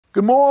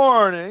Good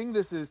morning.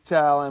 This is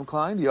Tal M.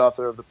 Klein, the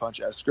author of The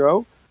Punch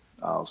Escrow.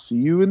 I'll see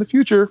you in the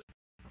future.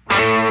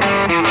 Welcome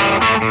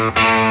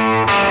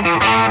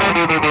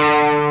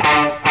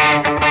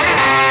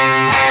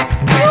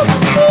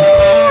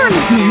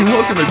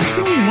to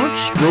Too Much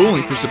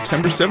Scrolling for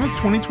September 7th,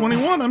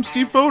 2021. I'm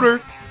Steve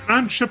Fodor.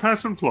 I'm Chip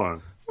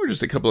Hassenfly. We're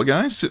just a couple of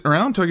guys sitting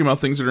around talking about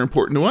things that are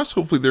important to us.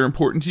 Hopefully they're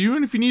important to you.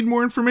 And if you need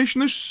more information,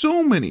 there's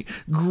so many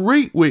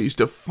great ways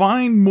to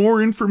find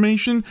more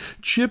information.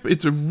 Chip,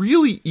 it's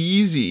really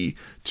easy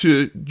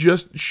to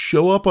just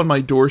show up on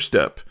my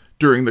doorstep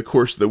during the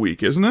course of the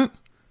week, isn't it?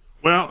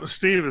 Well,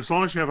 Steve, as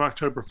long as you have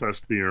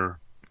Oktoberfest beer,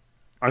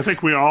 I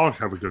think we all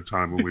have a good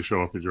time when we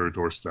show up at your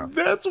doorstep.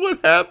 That's what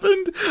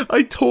happened.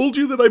 I told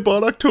you that I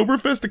bought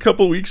Oktoberfest a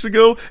couple weeks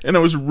ago, and I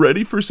was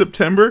ready for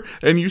September,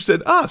 and you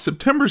said,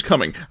 September's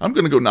coming. I'm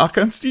going to go knock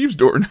on Steve's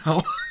door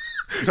now.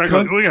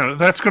 Exactly. Well, yeah,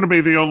 that's going to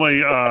be the only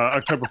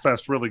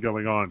Oktoberfest really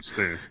going on,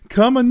 Steve.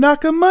 Come and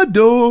knock on my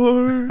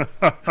door.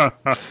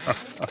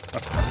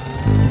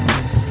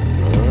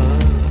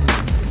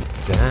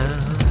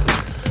 Down,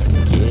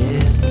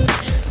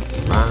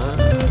 get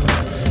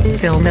my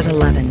Film at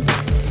 11.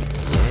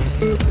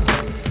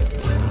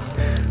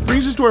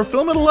 Brings us to our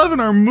Film at 11,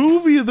 our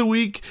movie of the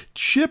week.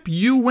 Chip,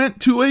 you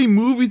went to a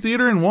movie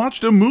theater and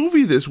watched a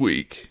movie this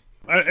week.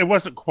 It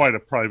wasn't quite a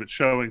private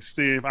showing,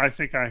 Steve. I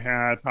think I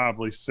had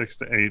probably 6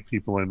 to 8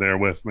 people in there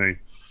with me.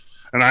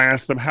 And I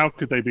asked them, how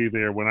could they be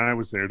there when I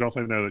was there? Don't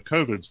they know that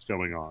COVID's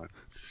going on?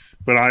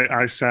 But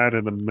I sat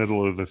in the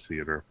middle of the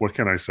theater. What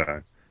can I say?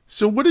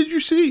 So what did you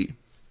see?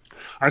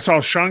 I saw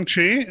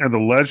Shang-Chi and the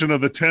Legend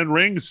of the Ten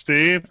Rings,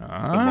 Steve. The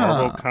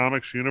Marvel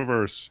Comics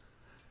universe.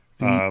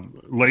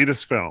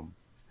 Latest film.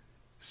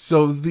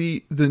 So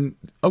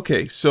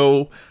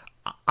so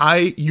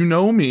you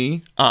know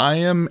me, I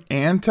am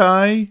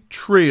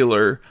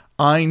anti-trailer.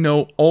 I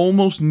know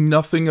almost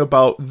nothing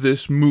about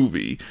this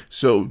movie.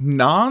 So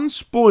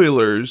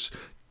non-spoilers,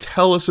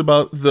 tell us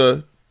about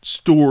the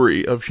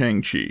story of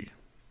Shang-Chi.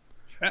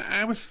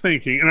 I was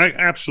thinking, and I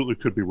absolutely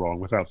could be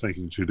wrong without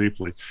thinking too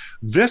deeply,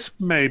 this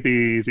may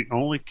be the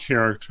only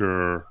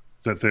character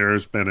that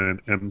there's been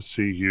an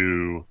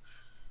MCU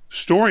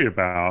story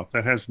about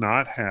that has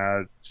not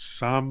had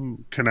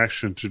some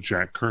connection to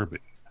Jack Kirby.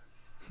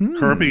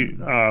 Kirby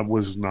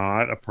was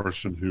not a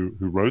person who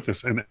wrote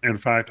this. And in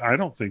fact, I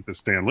don't think that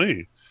Stan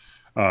Lee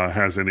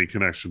has any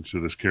connection to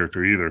this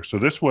character either. So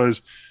this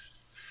was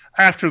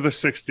after the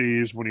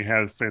 60s when you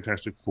had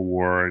Fantastic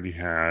Four and you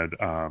had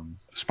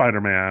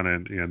Spider-Man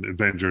and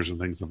Avengers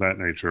and things of that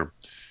nature.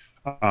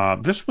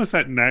 This was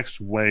that next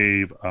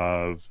wave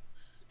of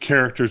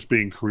characters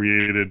being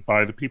created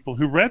by the people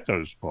who read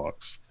those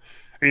books.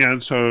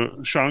 And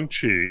so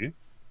Shang-Chi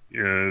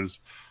is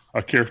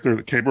a character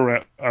that came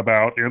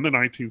about in the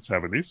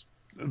 1970s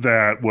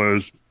that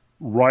was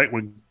right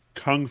when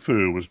Kung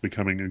Fu was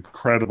becoming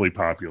incredibly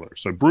popular.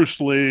 So Bruce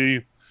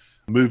Lee,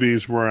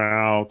 movies were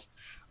out.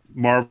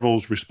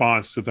 Marvel's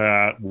response to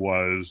that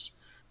was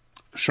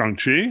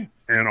Shang-Chi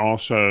and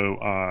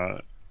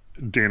also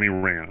Danny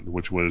Rand,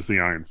 which was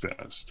the Iron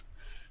Fist.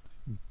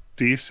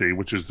 DC,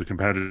 which is the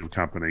competitive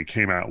company,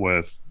 came out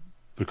with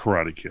the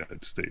Karate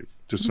Kid, Steve,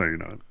 just so you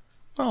know.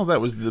 Well,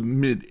 that was the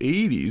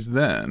mid-'80s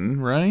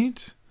then,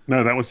 right?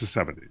 No, that was the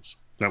 70s.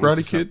 That was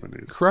the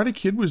 70s. Karate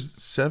Kid was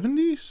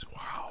 70s?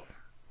 Wow.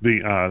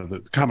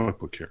 The comic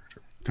book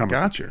character.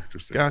 Gotcha.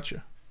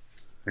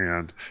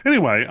 And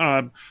anyway,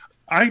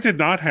 I did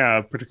not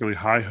have particularly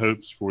high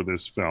hopes for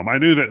this film. I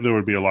knew that there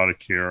would be a lot of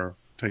care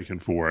taken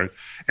for it.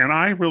 And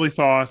I really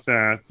thought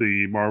that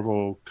the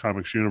Marvel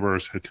Comics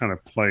universe had kind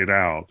of played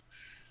out.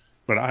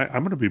 But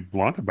I'm going to be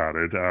blunt about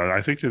it.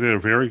 I think they did a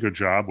very good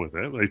job with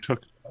it. They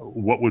took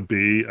what would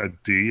be a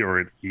D or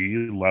an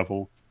E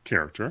level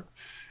character,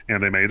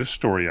 and they made a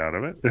story out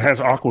of it. It has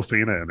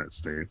Awkwafina in it,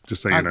 Steve.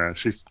 Just so you know,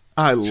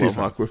 I love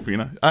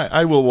Awkwafina.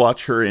 I will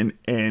watch her in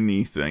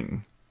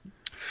anything.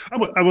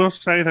 I will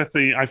say that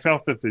I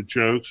felt that the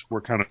jokes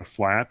were kind of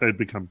flat. They'd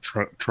become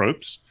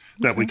tropes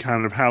that we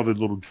kind of how the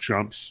little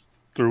jumps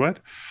through it.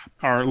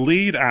 Our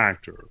lead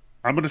actor,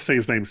 I'm going to say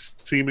his name's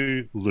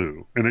Simu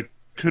Liu, and I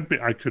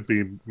could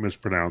be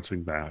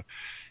mispronouncing that.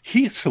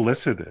 He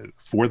solicited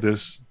for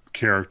this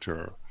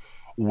character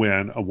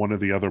when one of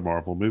the other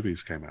Marvel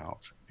movies came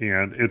out,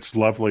 and it's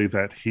lovely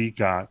that he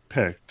got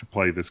picked to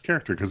play this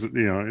character because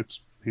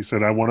he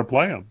said, I want to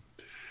play him,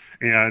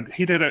 and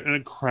he did an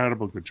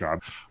incredible good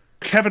job.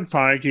 Kevin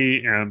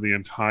Feige and the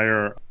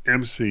entire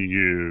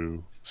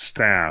MCU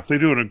staff, they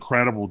do an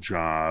incredible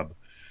job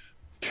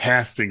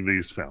casting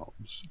these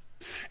films,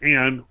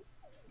 and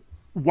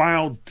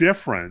while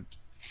different,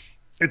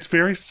 it's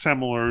very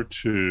similar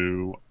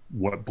to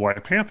what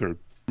Black Panther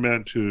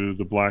meant to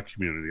the Black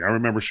community. I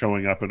remember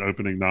showing up on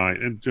opening night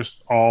and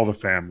just all the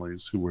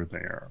families who were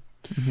there.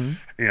 Mm-hmm.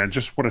 And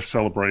just what a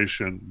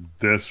celebration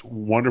this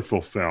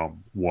wonderful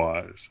film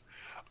was.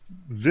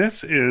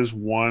 This is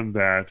one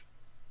that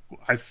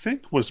I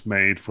think was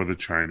made for the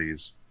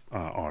Chinese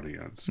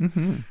audience.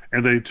 Mm-hmm.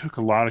 And they took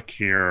a lot of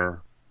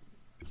care.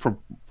 For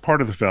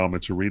part of the film,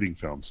 it's a reading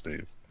film,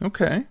 Steve.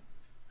 Okay.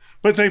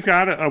 But they've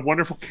got a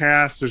wonderful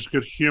cast. There's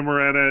good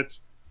humor in it.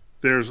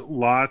 There's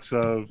lots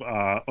of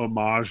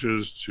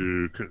homages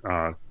to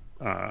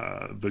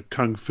the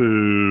kung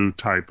fu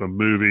type of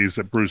movies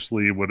that Bruce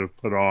Lee would have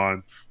put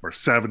on, or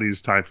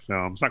 70s type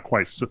films. Not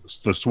quite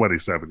the sweaty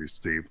 70s,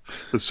 Steve,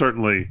 but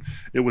certainly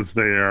it was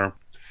there.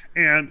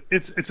 And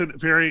it's a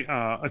very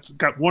it's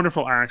got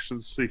wonderful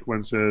action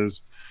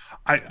sequences.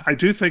 I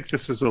do think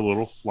this is a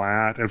little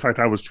flat. In fact,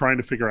 I was trying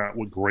to figure out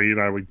what grade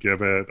I would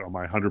give it on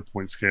my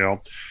 100-point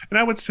scale, and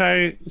I would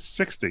say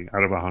 60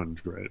 out of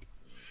 100.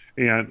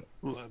 And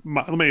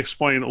let me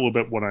explain a little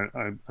bit what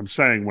I'm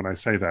saying when I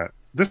say that.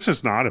 This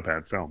is not a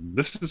bad film.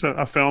 This is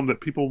a film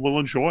that people will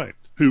enjoy,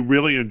 who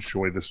really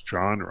enjoy this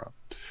genre.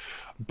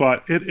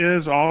 But it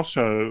is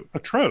also a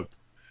trope.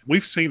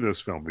 We've seen this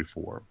film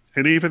before.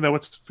 And even though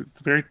it's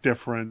very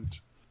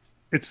different,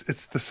 it's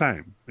the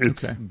same.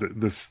 It's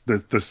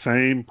the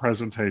same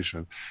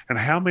presentation. And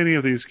how many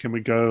of these can we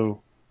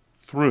go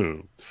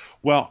through?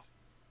 Well,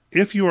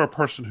 if you are a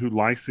person who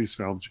likes these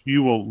films,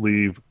 you will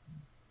leave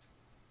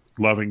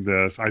loving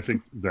this. I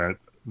think that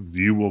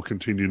you will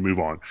continue to move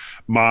on.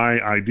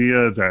 My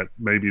idea that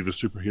maybe the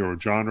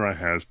superhero genre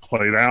has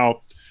played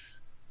out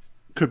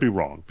could be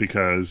wrong,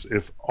 because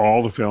if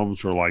all the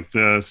films are like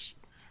this,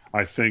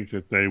 I think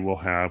that they will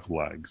have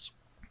legs.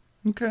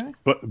 Okay.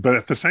 But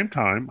at the same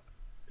time,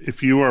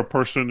 if you are a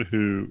person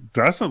who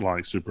doesn't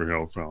like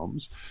superhero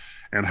films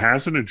and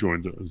hasn't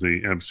enjoyed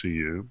the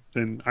MCU,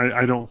 then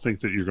I don't think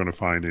that you're going to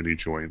find any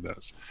joy in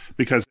this,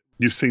 because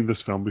you've seen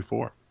this film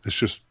before. It's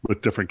just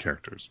with different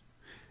characters.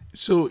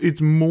 So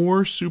it's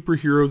more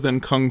superhero than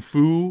kung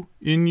fu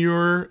in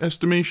your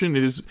estimation?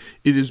 It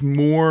is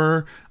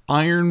more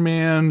Iron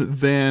Man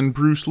than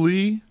Bruce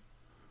Lee?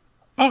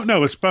 Oh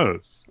no, it's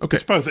both. Okay.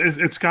 It's both.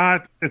 It's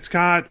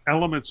got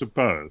elements of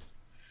both.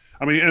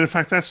 I mean, and in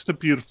fact, that's the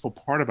beautiful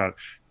part about it.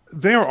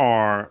 There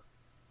are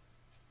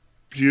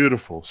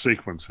beautiful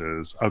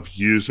sequences of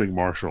using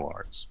martial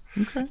arts.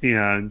 Okay.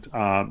 And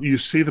you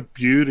see the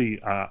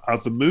beauty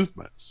of the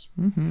movements.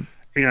 Mm-hmm.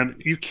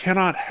 And you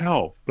cannot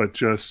help but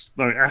just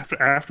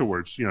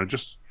afterwards,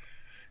 just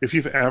if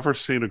you've ever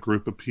seen a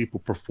group of people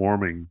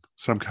performing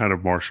some kind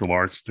of martial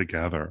arts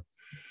together,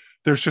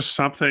 there's just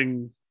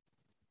something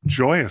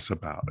joyous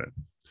about it,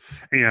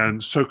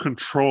 and so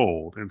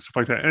controlled and stuff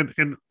like that.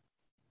 And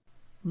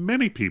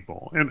many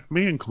people, and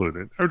me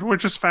included, were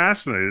just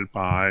fascinated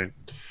by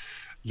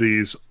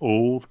these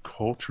old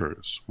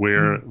cultures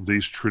where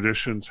these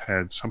traditions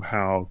had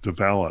somehow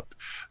developed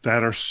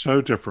that are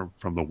so different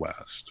from the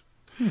West.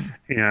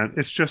 And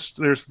it's just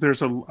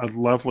there's a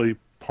lovely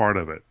part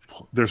of it.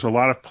 There's a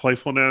lot of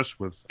playfulness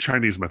with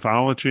Chinese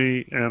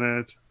mythology in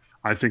it.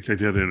 I think they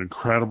did an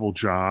incredible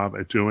job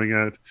at doing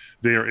it.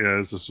 There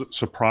is a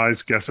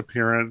surprise guest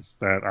appearance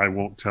that I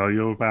won't tell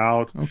you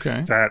about.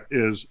 Okay. That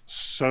is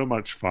so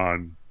much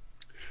fun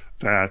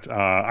that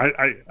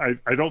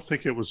I don't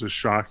think it was as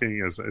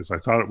shocking as I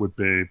thought it would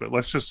be. But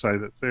let's just say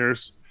that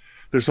there's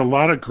a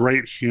lot of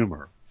great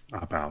humor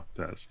about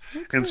this.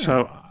 Okay. And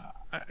so,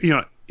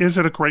 is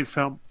it a great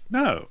film?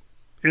 No.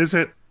 Is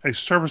it a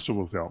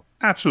serviceable film?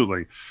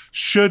 Absolutely.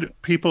 Should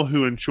people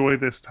who enjoy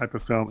this type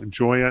of film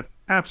enjoy it?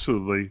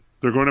 Absolutely.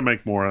 They're going to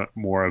make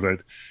more of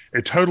it.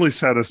 It totally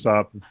set us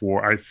up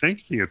for, I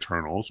think, the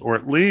Eternals, or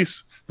at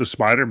least the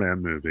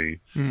Spider-Man movie.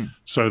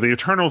 So the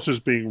Eternals is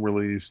being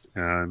released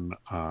in,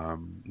 I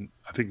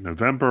think,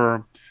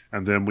 November,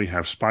 and then we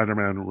have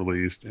Spider-Man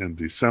released in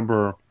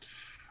December.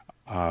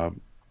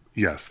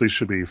 Yes, these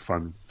should be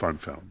fun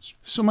films.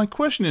 So my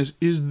question is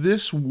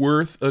this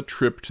worth a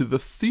trip to the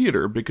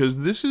theater? Because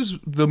this is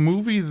the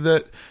movie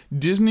that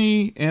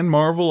Disney and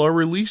Marvel are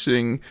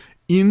releasing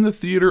in the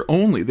theater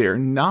only. They are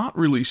not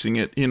releasing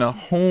it in a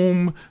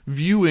home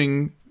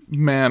viewing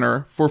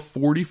manner for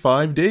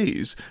 45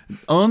 days,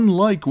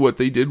 unlike what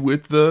they did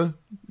with the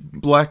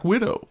Black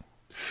Widow.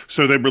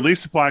 So they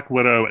released the Black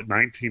Widow at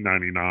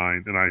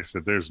 $19.99, and I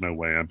said, there's no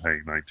way I'm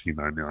paying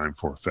 $19.99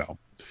 for a film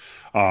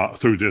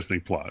through Disney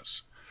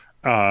Plus.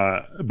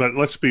 But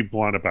let's be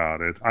blunt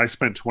about it. I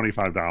spent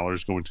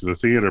 $25 going to the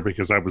theater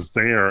because I was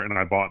there and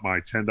I bought my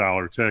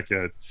 $10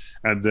 ticket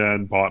and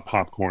then bought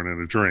popcorn and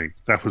a drink.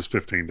 That was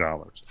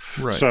 $15.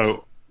 Right.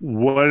 So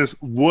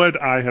would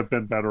I have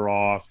been better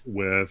off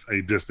with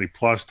a Disney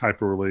Plus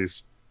type of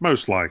release?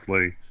 Most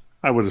likely.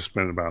 I would have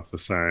spent about the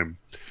same.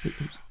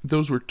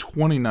 Those were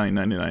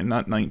 $29.99,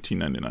 not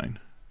 $19.99.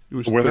 It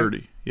was were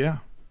 $30.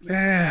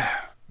 They?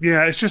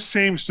 Yeah, it just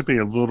seems to be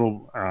a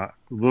little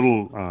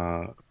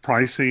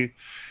pricey.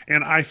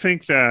 And I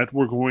think that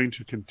we're going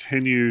to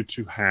continue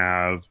to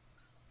have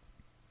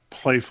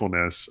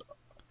playfulness.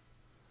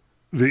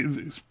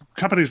 The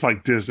companies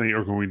like Disney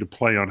are going to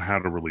play on how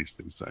to release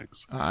these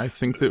things. I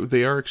think that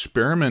they are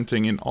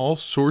experimenting in all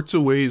sorts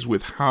of ways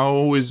with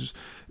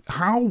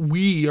how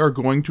we are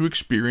going to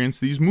experience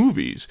these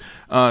movies.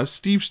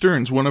 Steve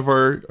Stearns, one of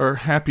our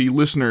happy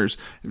listeners,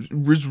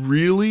 was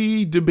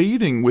really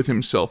debating with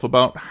himself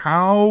about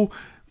how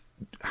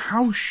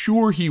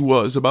sure he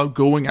was about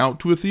going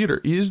out to a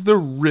theater. Is the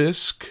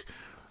risk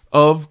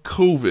of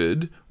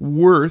COVID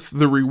worth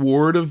the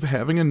reward of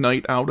having a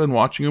night out and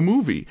watching a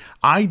movie?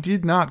 I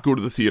did not go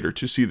to the theater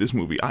to see this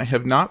movie. I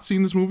have not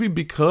seen this movie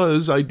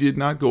because I did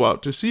not go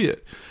out to see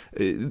it.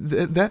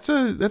 That's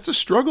a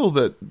struggle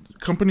that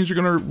companies are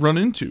going to run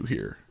into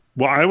here.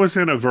 Well, I was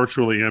in a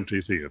virtually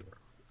empty theater.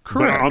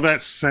 Correct. But on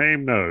that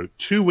same note,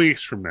 2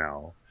 weeks from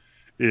now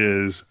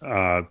is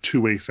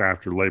 2 weeks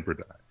after Labor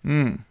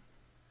Day.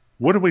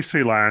 What did we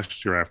see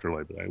last year after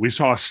Labor Day? We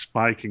saw a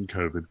spike in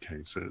COVID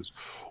cases.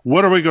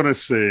 What are we going to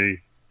see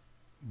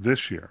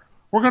this year?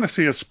 We're going to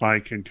see a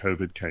spike in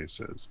COVID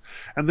cases.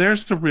 And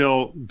there's the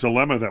real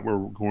dilemma that we're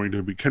going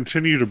to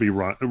continue to be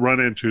run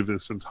into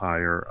this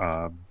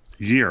entire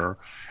year,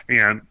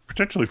 and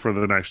potentially for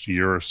the next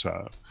year or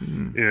so,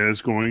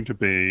 is going to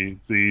be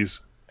these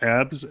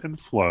ebbs and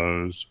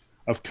flows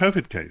of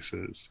COVID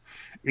cases.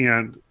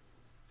 And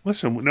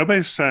listen,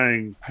 nobody's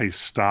saying, hey,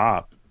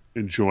 stop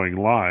enjoying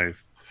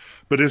life.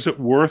 But is it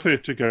worth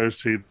it to go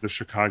see the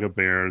Chicago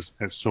Bears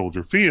at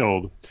Soldier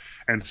Field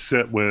and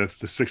sit with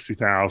the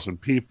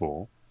 60,000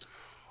 people?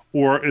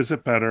 Or is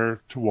it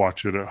better to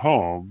watch it at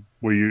home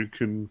where you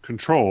can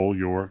control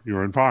your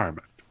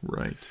environment?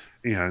 Right.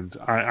 And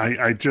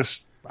I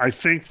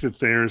think that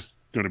there's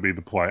going to be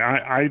the play.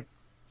 I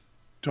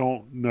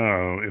don't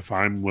know if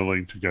I'm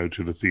willing to go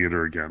to the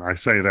theater again. I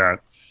say that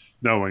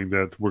knowing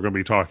that we're going to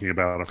be talking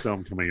about a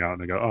film coming out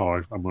and I go,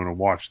 oh, I'm going to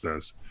watch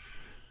this.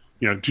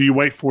 Do you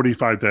wait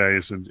 45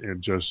 days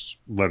and just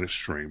let it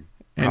stream?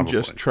 And Probably.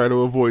 just try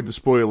to avoid the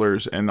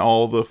spoilers and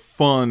all the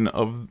fun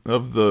of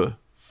the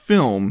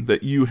film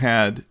that you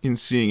had in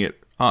seeing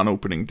it on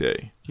opening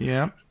day.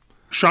 Yeah.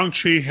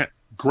 Shang-Chi,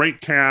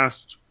 great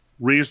cast,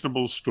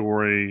 reasonable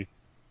story.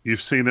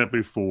 You've seen it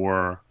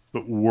before,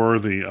 but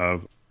worthy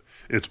of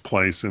its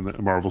place in the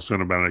Marvel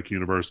Cinematic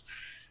Universe.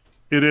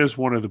 It is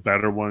one of the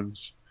better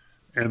ones.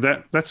 And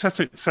that's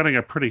setting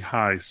a pretty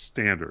high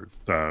standard,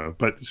 though.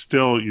 But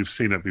still, you've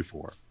seen it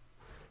before.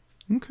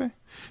 Okay.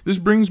 This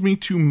brings me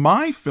to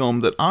my film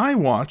that I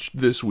watched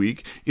this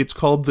week. It's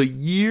called The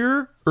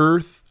Year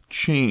Earth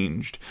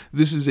Changed.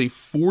 This is a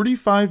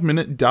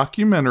 45-minute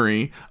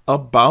documentary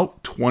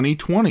about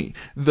 2020.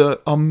 The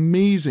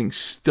amazing,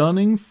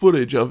 stunning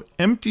footage of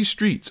empty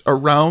streets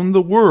around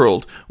the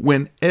world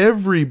when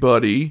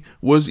everybody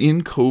was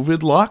in COVID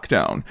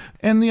lockdown.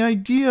 And the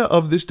idea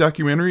of this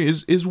documentary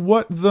is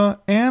what the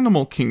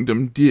animal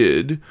kingdom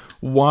did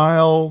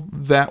while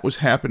that was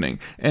happening.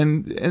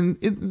 And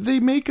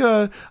they make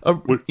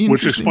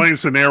which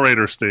explains the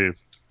narrator, Steve.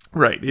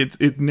 Right.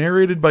 It's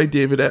narrated by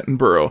David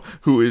Attenborough,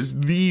 who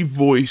is the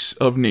voice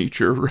of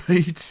nature,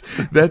 right?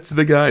 That's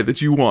the guy that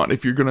you want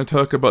if you're going to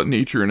talk about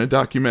nature in a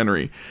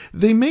documentary.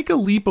 They make a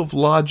leap of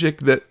logic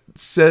that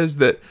says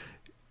that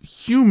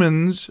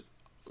humans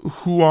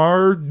who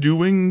are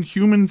doing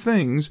human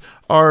things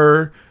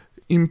are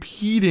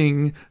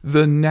impeding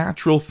the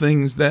natural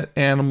things that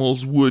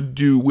animals would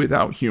do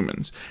without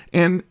humans.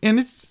 And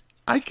it's,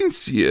 I can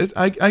see it.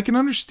 I can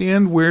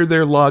understand where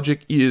their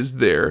logic is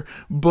there,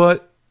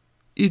 but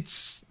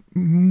it's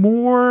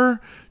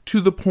more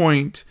to the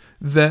point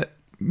that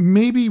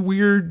maybe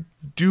we're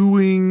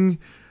doing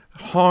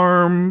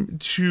harm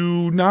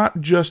to not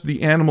just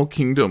the animal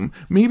kingdom.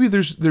 Maybe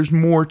there's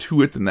more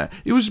to it than that.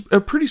 It was a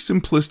pretty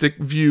simplistic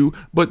view,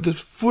 but the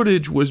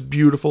footage was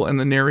beautiful and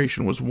the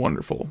narration was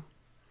wonderful.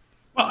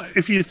 Well,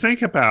 if you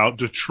think about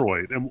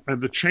Detroit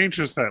and the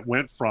changes that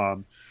went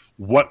from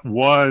what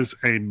was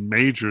a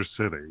major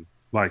city,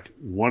 like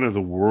one of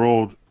the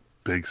world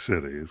big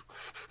cities,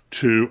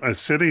 to a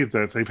city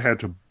that they've had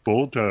to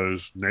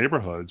bulldoze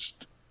neighborhoods,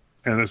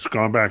 and it's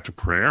gone back to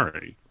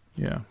prairie.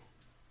 Yeah.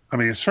 I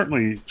mean, it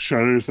certainly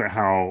shows that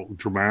how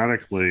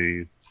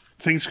dramatically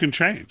things can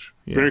change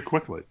very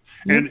quickly.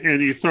 Yeah.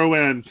 And you throw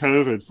in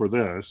COVID for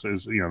this,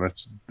 as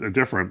that's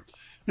different.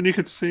 And you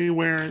could see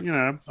where,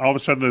 all of a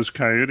sudden those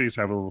coyotes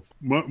have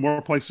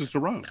more places to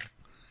roam.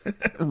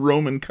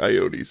 Roman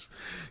coyotes.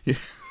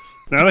 Yes.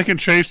 Now they can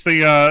chase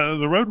the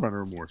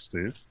Roadrunner more,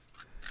 Steve.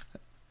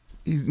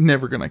 He's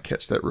never going to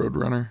catch that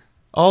Roadrunner.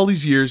 All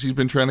these years he's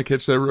been trying to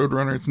catch that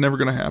Roadrunner. It's never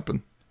going to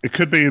happen. It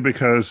could be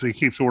because he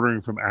keeps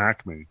ordering from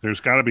Acme. There's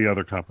got to be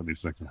other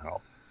companies that can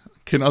help.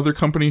 Can other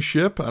companies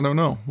ship? I don't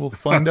know. We'll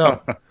find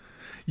out.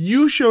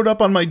 You showed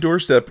up on my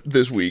doorstep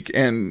this week,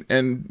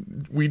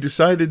 and we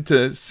decided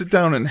to sit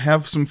down and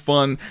have some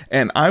fun,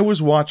 and I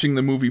was watching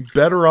the movie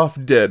Better Off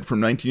Dead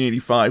from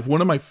 1985,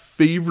 one of my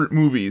favorite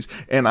movies,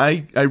 and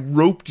I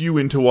roped you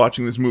into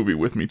watching this movie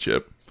with me,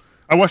 Chip.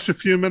 I watched a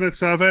few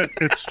minutes of it.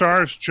 It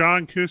stars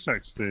John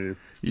Cusack, Steve.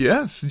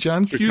 Yes,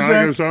 John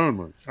Cusack.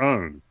 Chicago's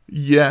own.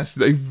 Yes,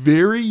 a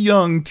very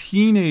young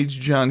teenage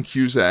John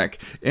Cusack,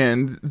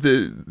 and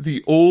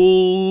the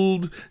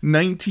old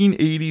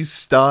 1980s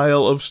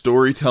style of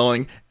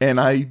storytelling, and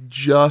I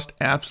just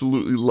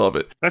absolutely love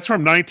it. That's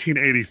from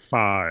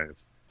 1985,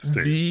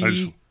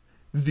 Steve.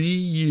 The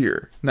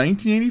year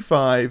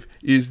 1985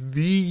 is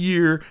the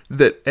year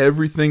that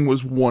everything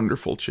was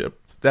wonderful, Chip.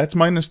 That's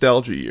my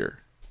nostalgia year.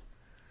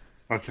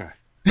 Okay.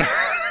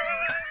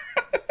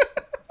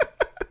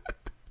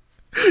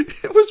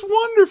 It was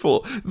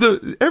wonderful.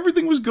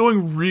 Everything was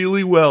going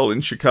really well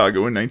in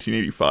Chicago in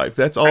 1985.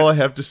 That's all I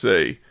have to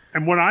say.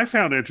 And what I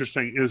found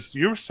interesting is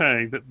you're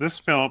saying that this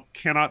film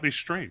cannot be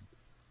streamed.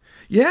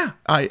 Yeah,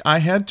 I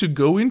had to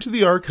go into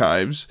the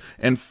archives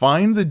and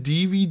find the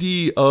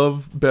DVD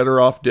of Better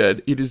Off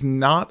Dead. It is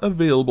not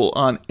available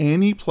on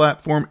any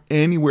platform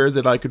anywhere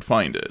that I could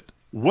find it.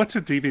 What's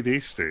a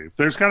DVD, Steve?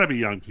 There's got to be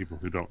young people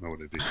who don't know what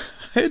a DVD is.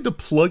 I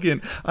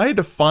had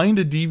to find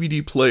a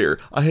DVD player.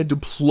 I had to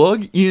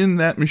plug in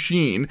that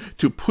machine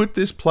to put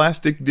this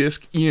plastic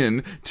disc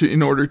in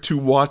order to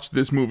watch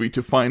this movie,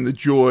 to find the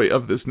joy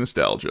of this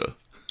nostalgia.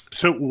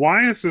 So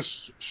why is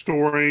this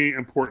story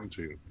important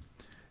to you?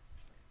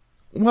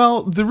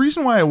 Well, the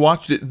reason why I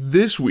watched it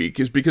this week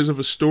is because of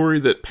a story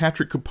that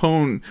Patrick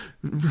Capone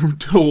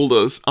told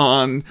us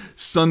on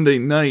Sunday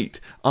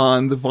night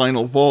on the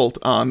Vinyl Vault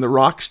on the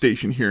rock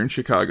station here in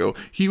Chicago.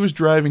 He was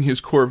driving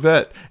his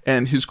Corvette,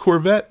 and his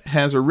Corvette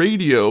has a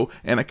radio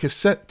and a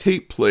cassette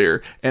tape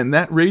player, and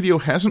that radio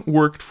hasn't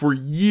worked for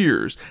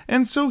years.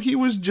 And so he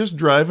was just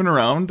driving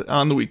around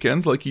on the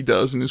weekends like he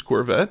does in his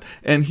Corvette,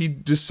 and he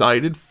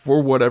decided,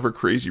 for whatever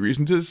crazy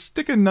reason, to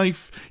stick a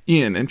knife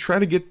in and try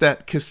to get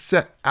that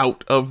cassette out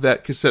of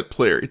that cassette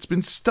player. It's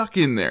been stuck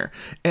in there,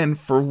 and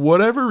for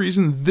whatever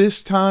reason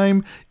this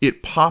time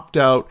it popped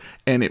out,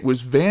 and it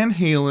was Van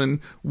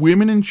Halen,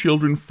 Women and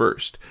Children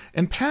First.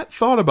 And Pat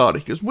thought about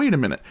it. He goes, wait a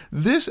minute,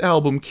 this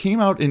album came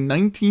out in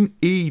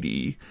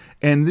 1980,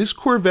 and this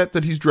Corvette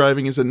that he's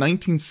driving is a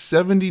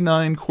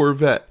 1979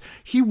 Corvette.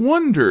 He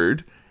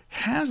wondered,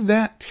 has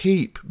that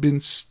tape been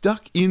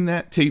stuck in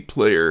that tape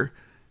player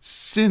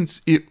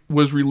since it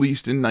was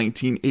released in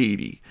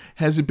 1980?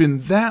 Has it been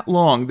that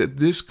long that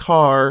this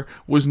car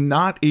was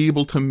not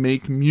able to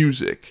make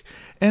music?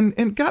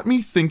 And got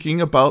me thinking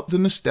about the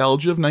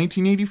nostalgia of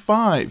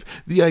 1985,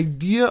 the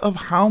idea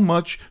of how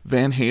much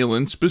Van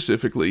Halen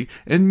specifically,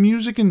 and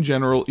music in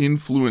general,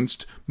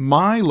 influenced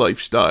my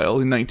lifestyle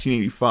in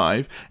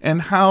 1985,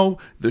 and how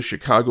the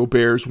Chicago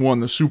Bears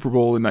won the Super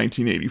Bowl in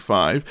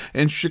 1985,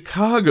 and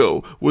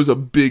Chicago was a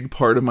big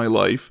part of my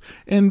life.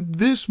 And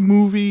this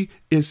movie,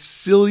 as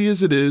silly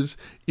as it is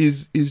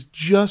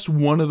just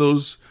one of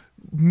those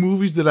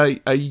movies that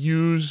I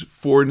use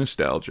for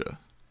nostalgia.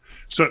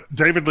 So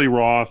David Lee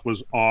Roth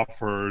was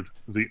offered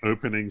the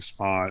opening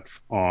spot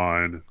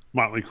on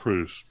Motley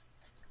Crue's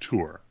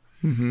tour.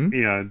 Mm-hmm.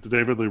 And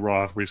David Lee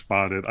Roth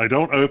responded, I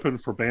don't open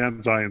for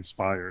bands I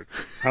inspired.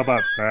 How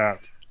about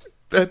that?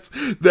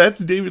 That's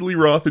David Lee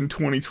Roth in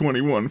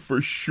 2021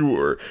 for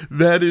sure.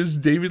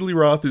 David Lee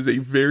Roth is a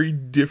very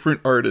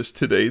different artist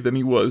today than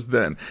he was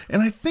then.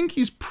 And I think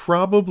he's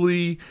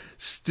probably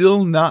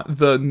still not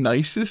the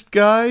nicest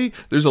guy.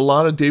 There's a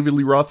lot of David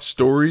Lee Roth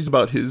stories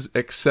about his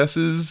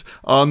excesses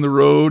on the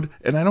road,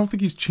 and I don't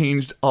think he's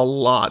changed a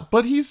lot,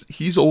 but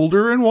he's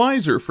older and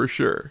wiser for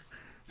sure.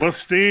 Well,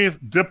 Steve,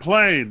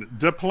 deplane.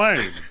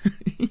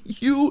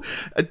 You,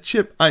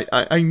 Chip,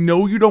 I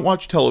know you don't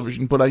watch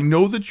television, but I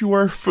know that you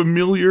are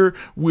familiar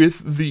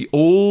with the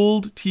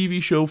old TV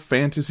show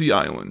Fantasy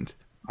Island.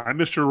 I'm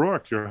Mr.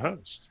 Rourke, your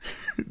host.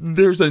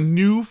 There's a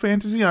new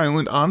Fantasy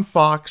Island on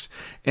Fox,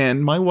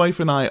 and my wife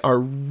and I are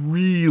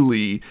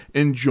really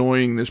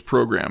enjoying this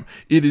program.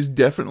 It is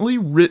definitely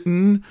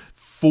written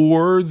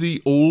for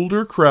the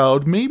older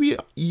crowd, maybe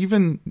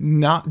even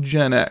not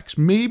Gen X.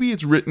 Maybe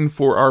it's written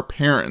for our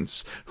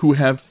parents who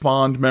have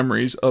fond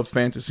memories of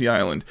Fantasy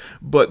Island.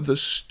 But the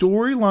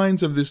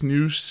storylines of this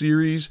new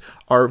series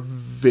are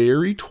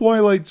very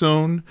Twilight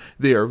Zone.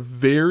 They are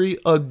very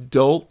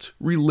adult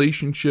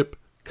relationship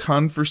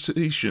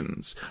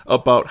conversations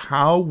about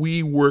how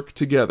we work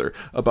together,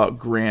 about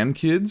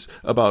grandkids,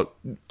 about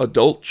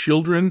adult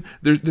children.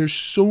 There's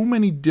so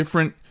many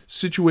different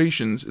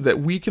situations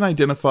that we can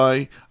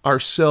identify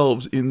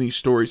ourselves in these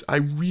stories. I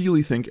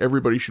really think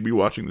everybody should be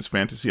watching this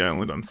Fantasy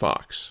Island on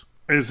Fox.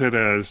 Is it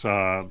as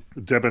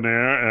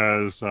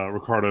debonair as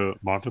Ricardo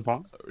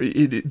Montalban?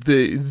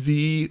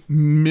 The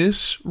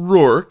Miss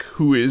Rourke,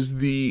 who is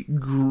the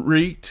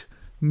great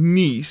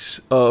niece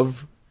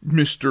of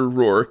Mr.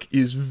 Rourke,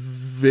 is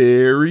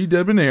very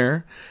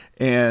debonair,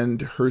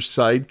 and her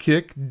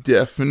sidekick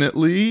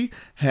definitely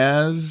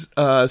has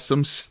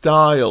some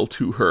style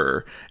to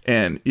her,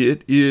 and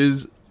it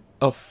is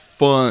a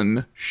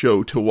fun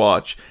show to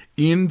watch.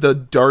 In the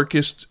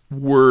darkest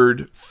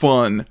word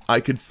fun I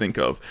could think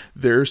of.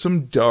 There are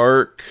some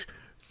dark,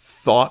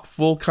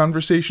 thoughtful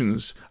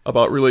conversations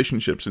about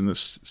relationships in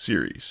this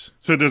series.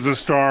 So does it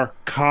star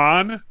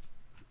Khan?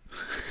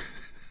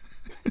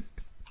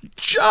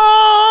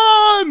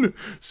 John!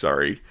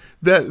 Sorry.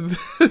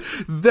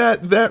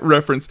 That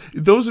reference,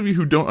 those of you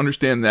who don't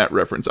understand that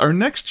reference, our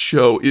next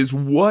show is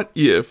What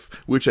If,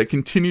 which I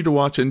continue to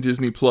watch on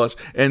Disney Plus,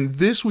 and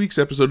this week's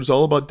episode is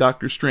all about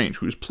Doctor Strange,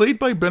 who's played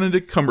by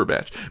Benedict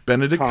Cumberbatch.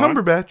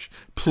 Cumberbatch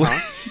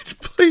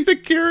played a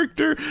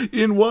character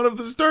in one of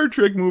the Star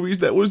Trek movies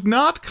that was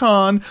not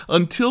Khan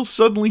until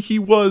suddenly he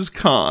was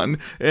Khan,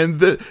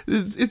 and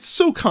it's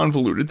so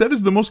convoluted. That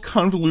is the most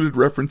convoluted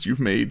reference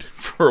you've made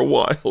for a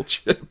while,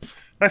 Chip.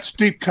 That's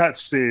deep cut,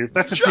 Steve.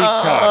 That's a deep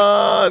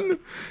cut. John!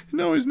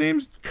 No, his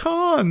name's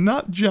Khan,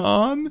 not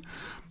John.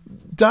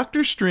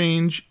 Doctor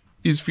Strange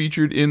is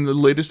featured in the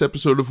latest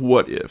episode of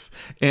What If,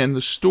 and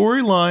the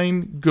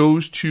storyline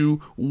goes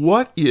to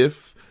what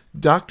if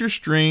Doctor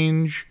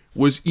Strange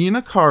was in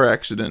a car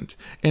accident,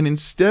 and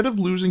instead of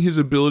losing his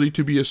ability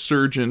to be a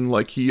surgeon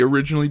like he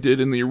originally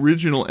did in the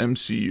original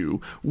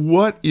MCU,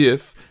 what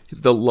if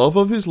the love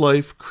of his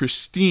life,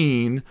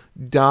 Christine,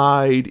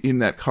 died in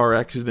that car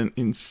accident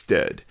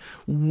instead?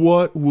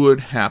 What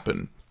would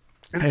happen?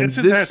 And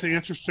isn't that the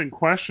interesting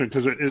question?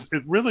 Because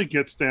it really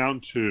gets down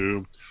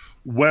to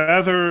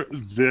whether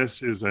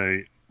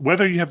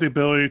whether you have the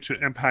ability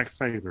to impact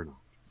fate or not.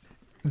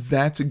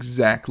 That's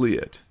exactly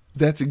it.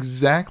 That's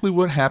exactly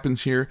what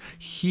happens here.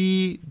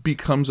 He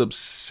becomes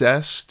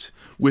obsessed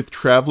with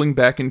traveling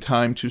back in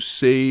time to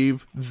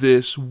save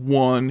this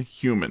one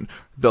human,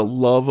 the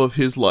love of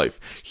his life.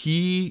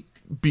 He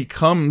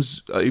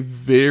becomes a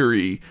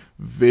very,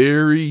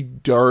 very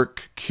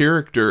dark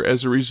character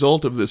as a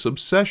result of this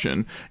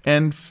obsession,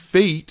 and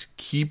fate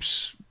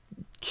keeps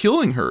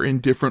killing her in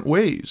different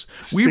ways.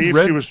 Steve,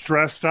 she was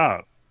dressed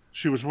up.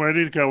 She was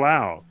ready to go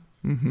out.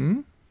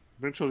 Mm-hmm.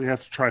 Eventually, they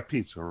have to try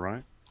pizza,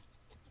 right?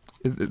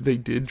 They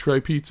did try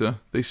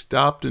pizza. They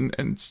stopped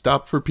and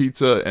stopped for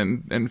pizza,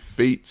 and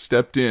fate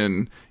stepped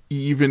in,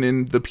 even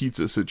in the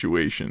pizza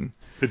situation.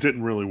 It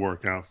didn't really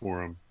work out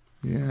for him.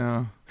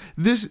 Yeah.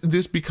 This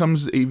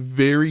becomes a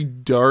very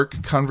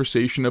dark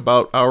conversation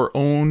about our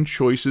own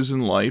choices in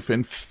life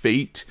and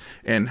fate,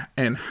 and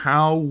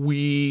how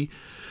we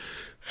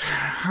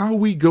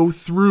go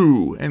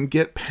through and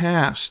get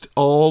past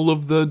all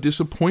of the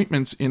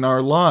disappointments in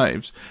our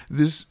lives.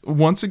 This,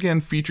 once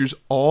again, features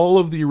all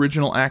of the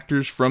original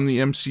actors from the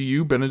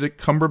MCU: Benedict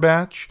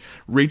Cumberbatch,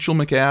 Rachel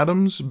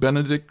McAdams,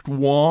 Benedict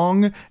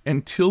Wong,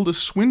 and Tilda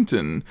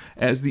Swinton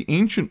as the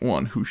Ancient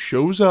One, who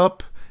shows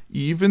up.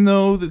 Even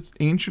though the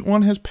Ancient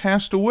One has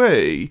passed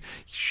away,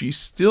 she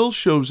still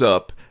shows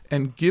up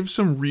and gives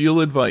some real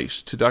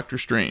advice to Doctor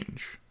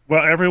Strange.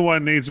 Well,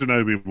 everyone needs an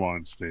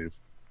Obi-Wan, Steve.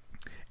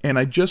 And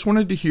I just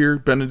wanted to hear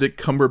Benedict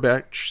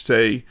Cumberbatch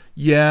say,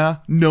 "Yeah,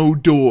 no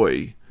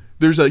doy."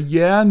 There's a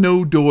 "yeah,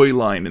 no doy"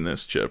 line in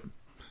this, Chip.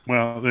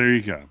 Well, there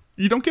you go.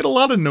 You don't get a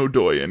lot of no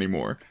doy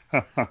anymore.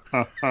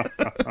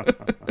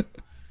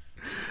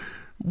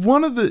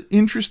 One of the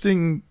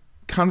interesting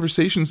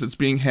conversations that's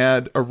being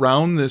had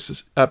around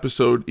this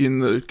episode in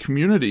the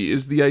community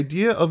is the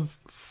idea of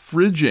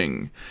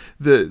fridging,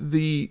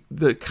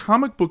 the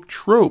comic book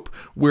trope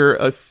where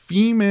a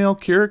female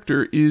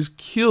character is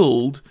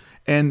killed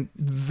and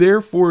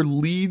therefore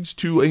leads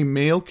to a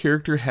male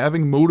character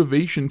having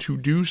motivation to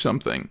do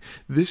something.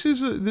 This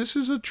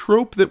is a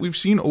trope that we've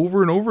seen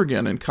over and over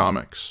again in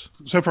comics.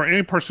 So for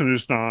any person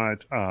who's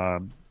not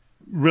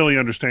really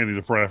understanding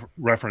the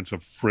reference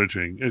of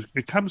fridging,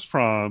 it comes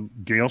from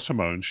Gail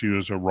Simone. She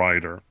was a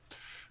writer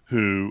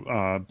who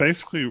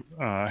basically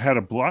had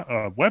a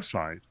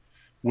website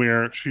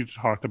where she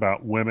talked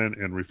about women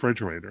in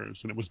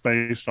refrigerators, and it was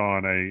based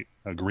on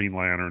a Green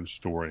Lantern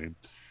story,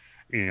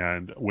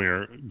 and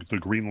where the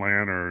Green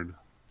Lantern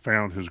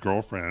found his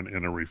girlfriend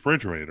in a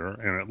refrigerator,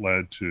 and it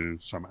led to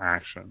some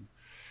action.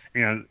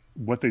 And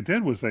what they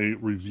did was they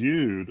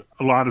reviewed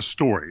a lot of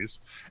stories,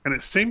 and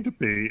it seemed to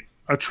be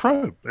a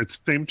trope. It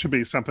seemed to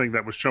be something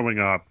that was showing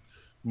up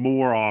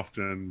more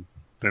often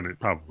than it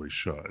probably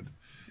should.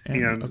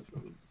 And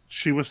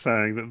she was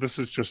saying that this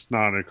is just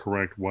not a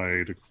correct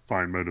way to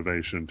find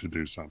motivation to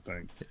do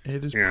something.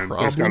 It is and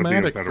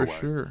problematic for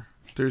sure.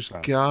 There's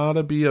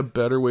gotta be a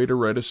better way to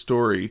write a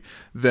story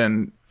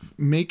than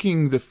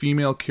making the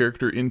female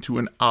character into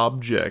an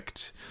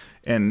object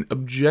and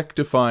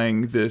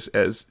objectifying this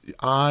as,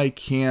 I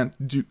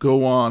can't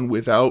go on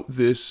without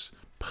this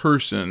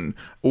person,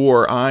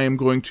 or I am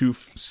going to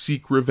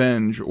seek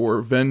revenge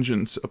or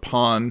vengeance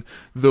upon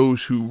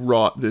those who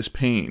wrought this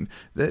pain.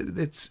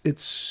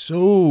 It's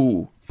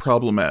so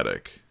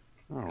problematic.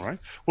 All right.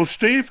 Well,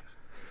 Steve,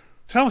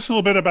 tell us a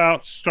little bit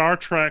about Star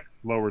Trek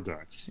Lower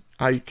Decks.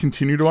 I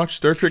continue to watch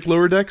Star Trek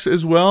Lower Decks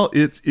as well.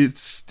 It's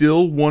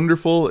still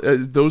wonderful.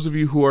 Those of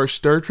you who are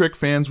Star Trek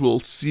fans will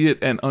see it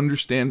and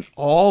understand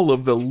all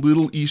of the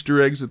little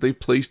Easter eggs that they've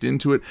placed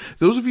into it.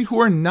 Those of you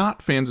who are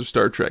not fans of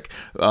Star Trek,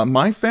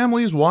 my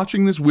family is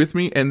watching this with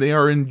me, and they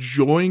are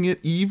enjoying it,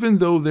 even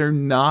though they're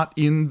not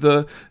in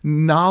the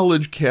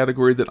knowledge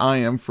category that I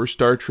am for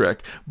Star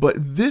Trek. But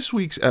this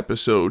week's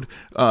episode,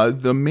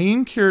 the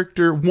main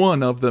character,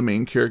 one of the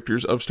main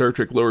characters of Star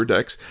Trek Lower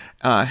Decks,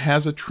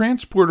 has a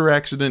transporter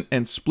accident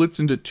and splits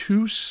into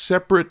two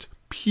separate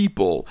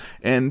people,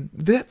 and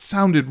that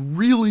sounded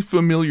really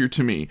familiar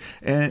to me,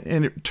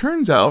 and it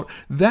turns out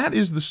that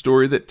is the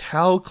story that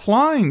Tal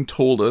Klein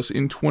told us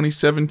in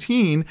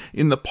 2017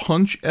 in the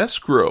Punch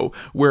Escrow,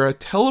 where a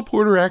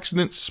teleporter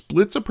accident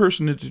splits a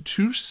person into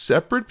two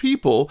separate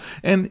people,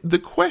 and the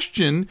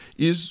question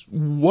is,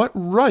 what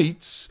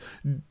rights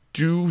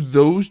do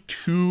those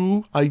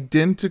two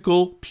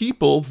identical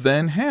people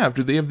then have?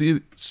 Do they have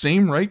the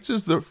same rights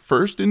as the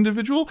first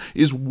individual?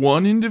 Is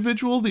one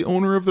individual the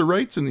owner of the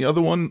rights and the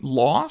other one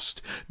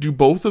lost? Do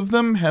both of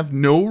them have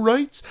no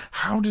rights?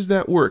 How does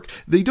that work?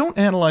 They don't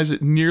analyze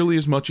it nearly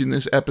as much in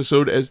this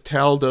episode as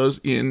Tal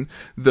does in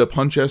the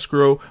Punch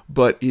Escrow,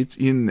 but it's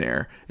in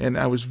there, and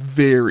I was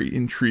very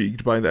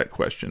intrigued by that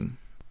question.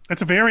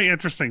 It's a very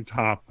interesting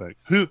topic.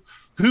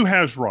 Who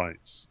has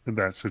rights in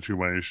that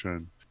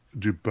situation?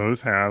 Do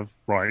both have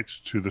rights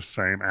to the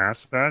same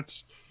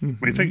assets?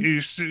 Mm-hmm. I mean,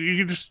 you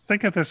can just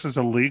think of this as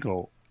a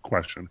legal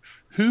question.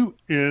 Who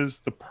is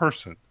the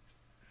person?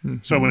 Mm-hmm.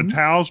 So in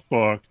Tal's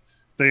book,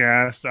 they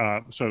asked,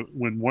 so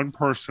when one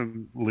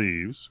person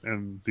leaves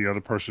and the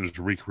other person is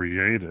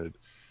recreated,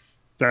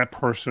 that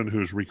person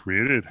who's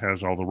recreated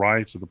has all the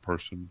rights of the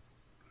person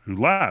who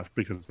left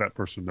because that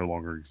person no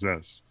longer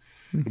exists.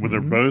 Mm-hmm. When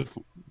they're both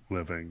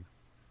living,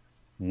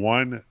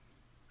 one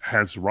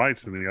has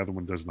rights and the other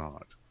one does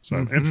not.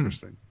 So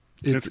interesting.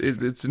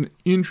 It's an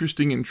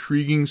interesting,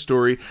 intriguing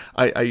story.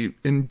 I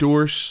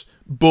endorse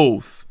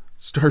both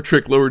Star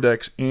Trek Lower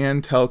Decks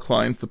and Tal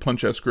Klein's The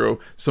Punch Escrow,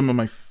 some of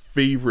my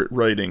favorite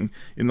writing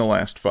in the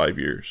last 5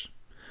 years.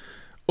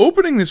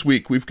 Opening this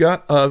week, we've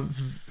got a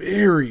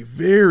very,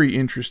 very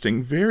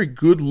interesting, very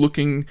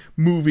good-looking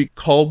movie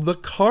called The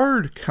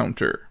Card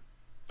Counter.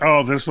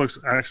 Oh, this looks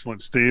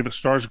excellent, Steve. It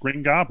stars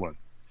Green Goblin.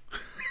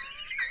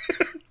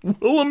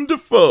 Willem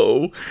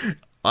Dafoe,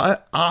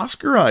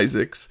 Oscar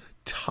Isaacs,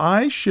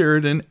 Ty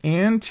Sheridan,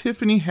 and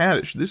Tiffany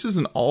Haddish. This is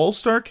an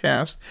all-star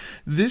cast.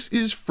 This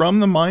is from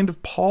the mind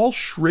of Paul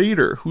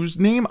Schrader, whose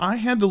name I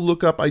had to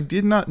look up. I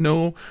did not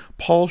know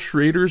Paul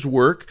Schrader's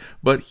work,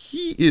 but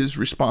he is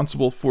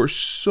responsible for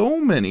so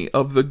many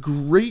of the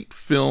great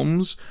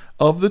films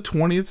of the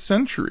 20th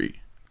century.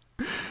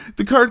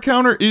 The Card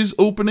Counter is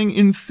opening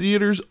in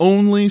theaters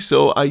only,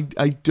 so I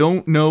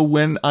don't know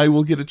when I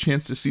will get a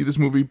chance to see this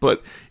movie,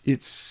 but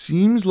it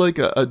seems like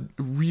a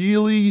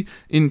really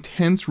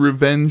intense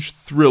revenge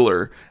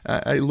thriller.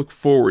 I look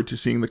forward to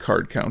seeing The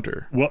Card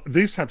Counter. Well,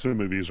 these types of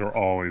movies are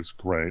always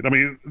great. I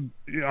mean,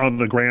 on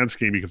the grand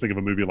scheme, you can think of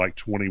a movie like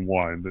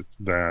 21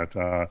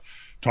 that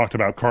talked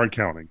about card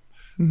counting.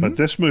 Mm-hmm. But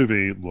this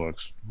movie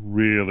looks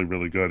really,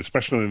 really good,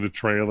 especially in the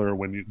trailer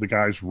when the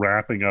guy's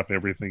wrapping up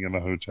everything in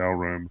the hotel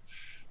room.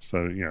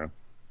 So,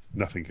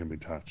 nothing can be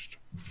touched.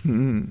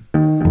 Mm.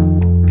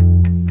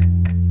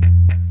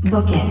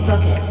 Book it,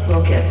 book it,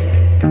 book it.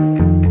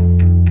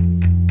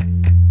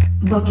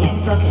 Book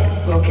it, book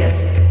it, book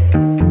it.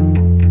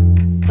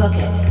 Book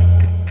it.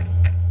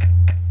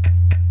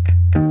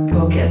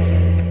 Book it.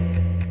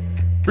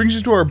 Brings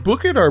us to our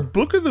book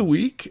of the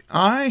week.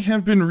 I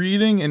have been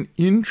reading an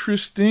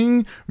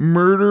interesting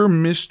murder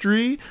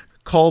mystery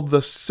called The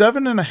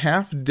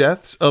 7.5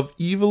 Deaths of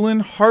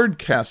Evelyn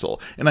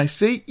Hardcastle. And I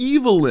say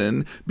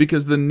Evelyn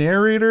because the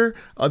narrator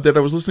that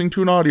I was listening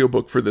to an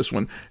audiobook for this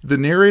one, the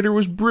narrator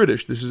was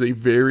British. This is a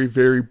very,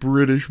 very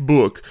British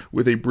book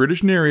with a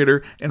British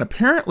narrator. And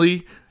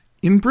apparently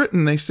in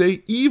Britain they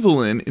say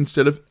Evelyn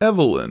instead of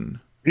Evelyn.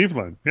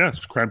 Evelyn,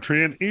 yes,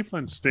 Crabtree and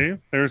Evelyn,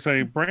 Steve. There's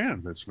a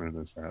brand that's known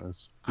as that.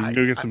 You can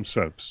go get some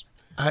soaps.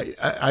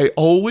 I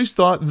always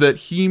thought that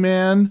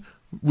He-Man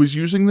was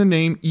using the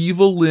name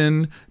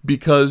Evelyn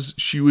because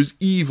she was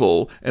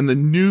evil, and the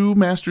new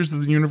Masters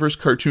of the Universe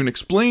cartoon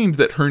explained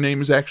that her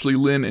name is actually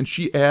Lynn, and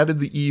she added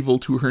the evil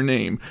to her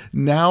name.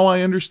 Now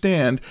I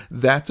understand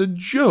that's a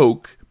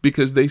joke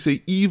because they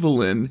say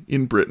Evelyn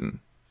in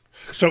Britain.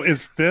 So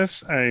is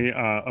this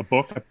a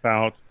book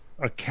about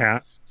a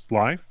cat's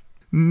life?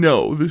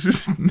 No, this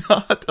is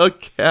not a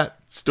cat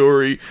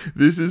story.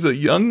 This is a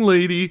young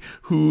lady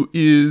who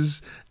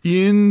is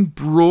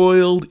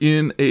embroiled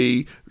in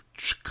a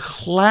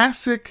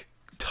classic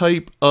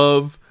type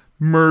of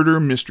murder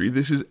mystery.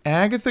 This is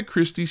Agatha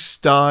Christie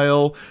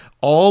style.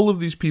 All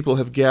of these people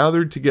have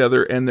gathered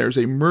together and there's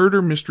a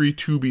murder mystery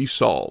to be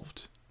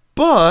solved.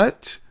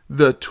 But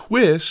the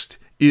twist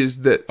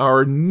is that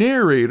our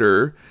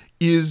narrator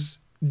is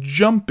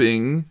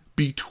jumping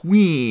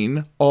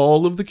between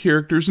all of the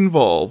characters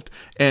involved,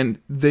 and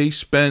they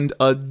spend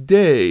a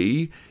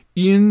day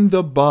in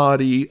the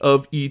body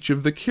of each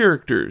of the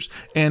characters.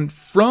 And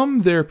from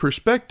their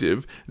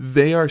perspective,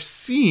 they are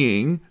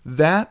seeing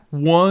that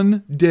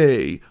one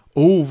day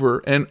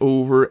over and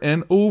over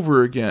and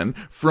over again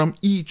from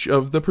each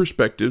of the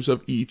perspectives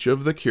of each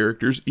of the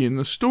characters in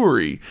the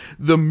story.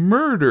 The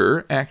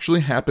murder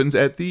actually happens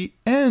at the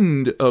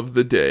end of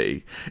the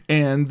day,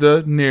 and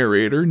the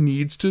narrator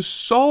needs to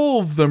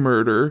solve the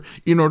murder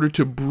in order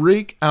to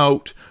break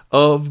out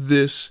of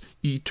this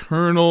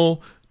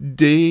eternal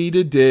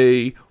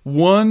day-to-day,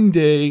 one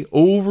day,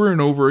 over and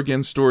over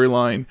again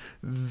storyline.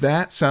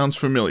 That sounds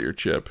familiar,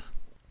 Chip.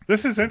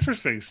 This is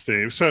interesting,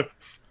 Steve. So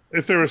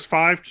if there was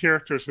 5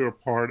 characters who are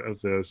part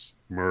of this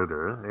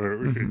murder,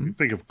 or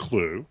think of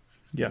Clue,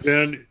 yes,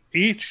 then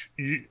each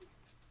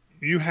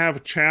you have a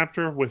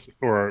chapter with,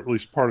 or at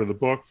least part of the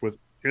book with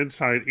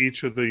inside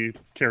each of the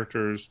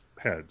characters'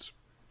 heads.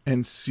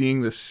 and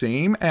seeing the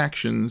same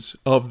actions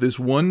of this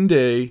one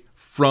day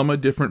from a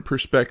different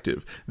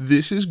perspective.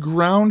 This is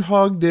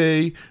Groundhog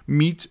Day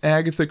meets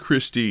Agatha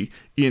Christie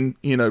in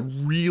a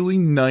really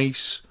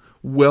nice,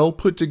 well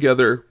put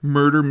together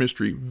murder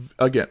mystery.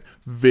 Again,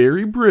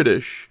 very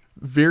British,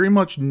 very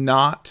much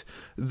not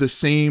the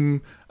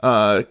same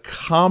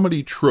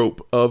comedy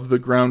trope of the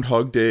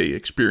Groundhog Day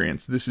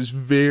experience. This is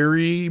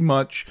very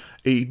much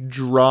a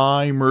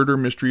dry murder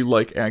mystery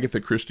like Agatha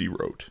Christie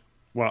wrote.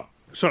 Well,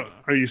 so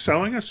are you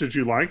selling us? Did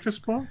you like this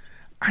book?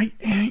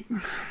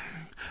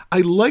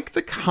 I like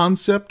the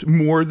concept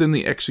more than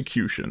the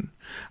execution.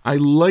 I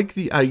like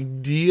the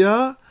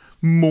idea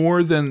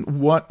more than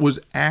what was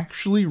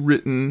actually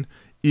written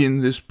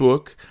in this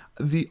book.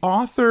 The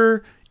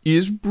author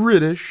is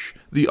British.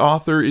 The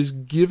author is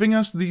giving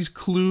us these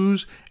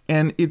clues,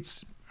 and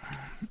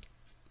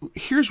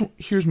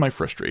here's my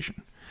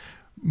frustration.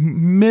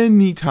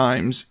 Many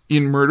times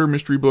in murder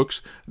mystery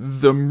books,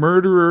 the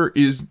murderer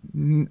is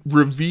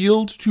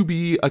revealed to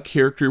be a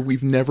character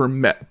we've never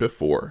met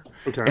before.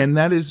 Okay. And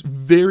that is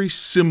very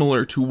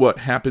similar to what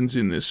happens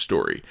in this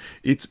story.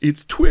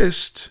 Its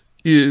twist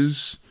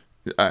is...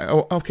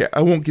 okay,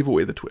 I won't give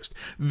away the twist.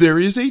 There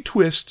is a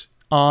twist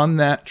on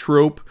that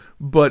trope,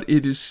 but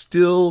it is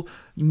still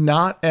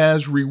not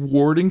as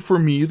rewarding for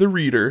me, the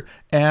reader,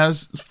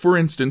 as, for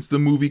instance, the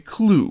movie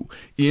Clue.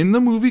 In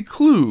the movie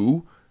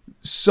Clue,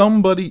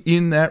 somebody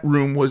in that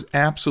room was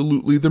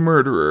absolutely the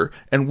murderer,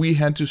 and we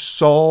had to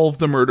solve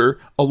the murder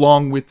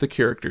along with the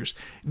characters.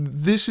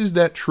 This is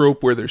that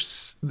trope where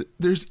there's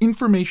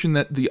information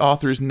that the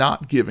author is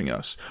not giving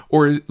us,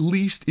 or at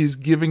least is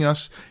giving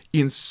us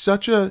in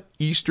such a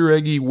Easter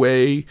eggy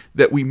way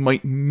that we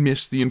might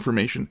miss the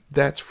information.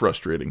 That's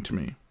frustrating to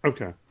me.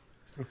 Okay.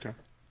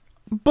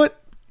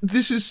 But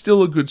this is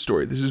still a good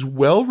story. This is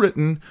well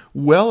written,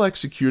 well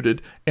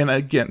executed, and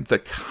again, the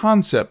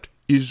concept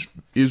is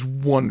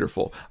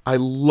wonderful. I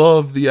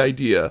love the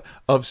idea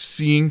of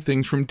seeing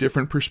things from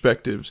different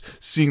perspectives,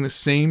 seeing the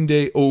same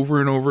day over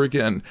and over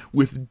again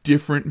with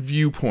different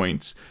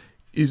viewpoints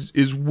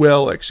is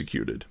well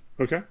executed.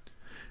 Okay.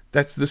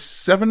 That's The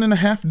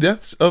 7.5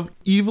 Deaths of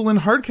Evelyn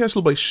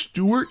Hardcastle by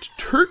Stuart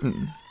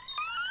Turton.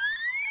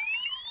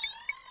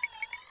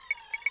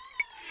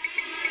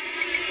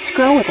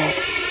 Scroll with it.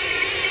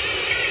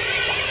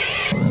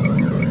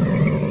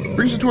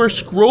 Brings us to our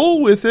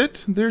scroll with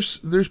it. There's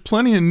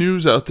plenty of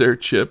news out there,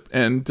 Chip,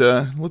 and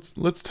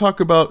let's talk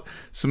about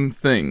some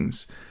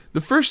things.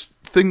 The first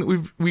thing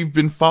that we've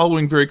been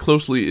following very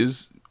closely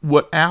is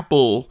what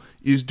Apple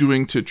is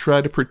doing to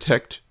try to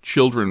protect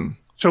children.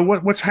 So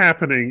what's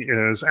happening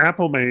is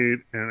Apple made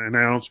an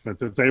announcement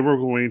that they were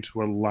going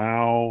to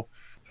allow,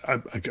 I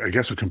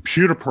guess, a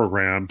computer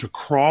program to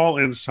crawl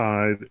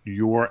inside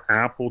your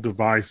Apple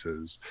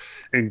devices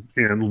and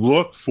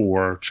look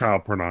for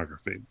child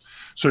pornography.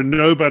 So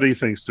nobody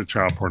thinks that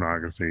child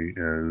pornography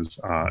is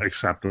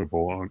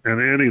acceptable at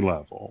any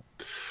level.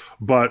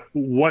 But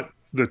what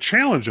the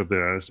challenge of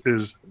this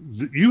is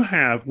that you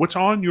have what's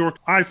on your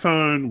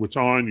iPhone, what's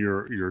on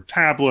your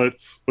tablet,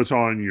 what's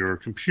on your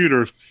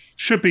computers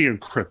should be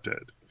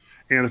encrypted.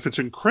 And if it's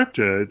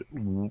encrypted,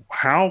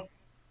 how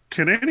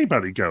can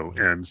anybody go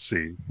and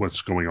see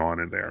what's going on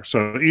in there?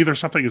 So either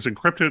something is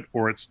encrypted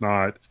or it's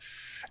not.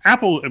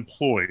 Apple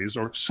employees,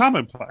 or some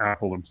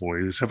Apple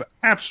employees, have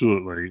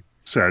absolutely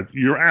said,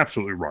 you're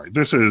absolutely right.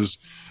 This is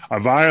a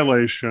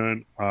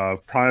violation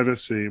of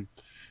privacy.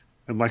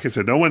 And like I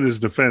said, no one is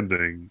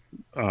defending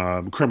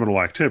criminal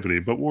activity,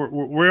 but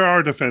we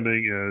are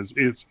defending is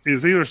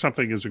either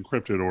something is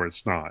encrypted or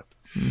it's not.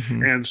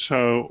 Mm-hmm. And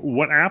so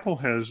what Apple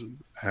has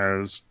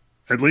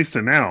at least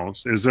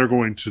announced is they're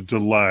going to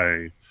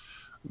delay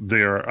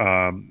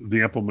the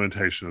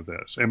implementation of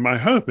this. And my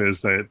hope is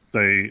that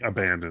they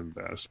abandon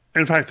this.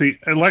 In fact, the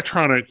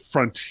Electronic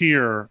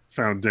Frontier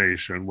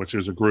Foundation, which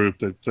is a group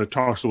that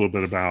talks a little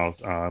bit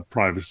about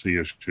privacy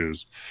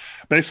issues,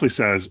 basically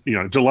says,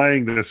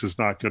 delaying this is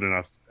not good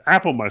enough.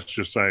 Apple must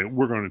just say,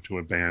 we're going to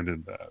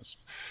abandon this.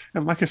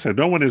 And like I said,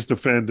 no one is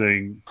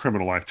defending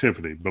criminal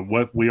activity, but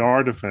what we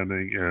are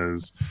defending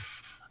is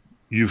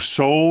you've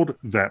sold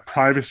that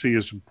privacy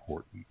is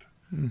important.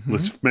 Mm-hmm.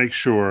 Let's make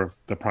sure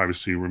that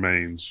privacy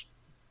remains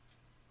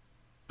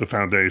the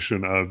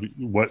foundation of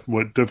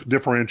what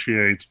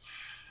differentiates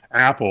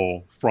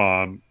Apple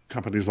from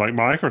companies like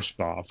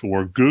Microsoft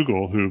or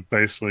Google, who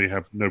basically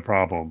have no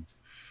problem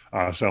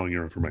selling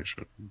your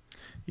information.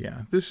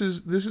 Yeah, this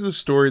is a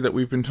story that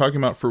we've been talking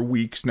about for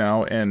weeks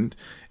now, and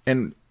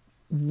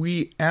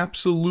we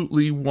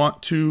absolutely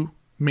want to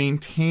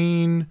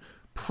maintain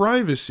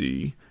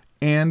privacy,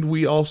 and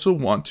we also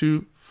want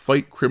to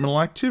fight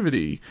criminal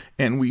activity,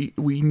 and we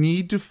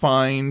need to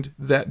find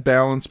that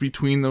balance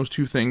between those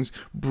two things.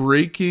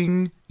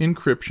 Breaking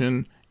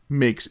encryption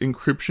makes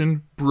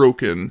encryption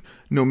broken,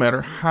 no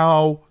matter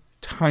how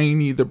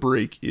tiny the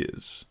break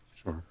is.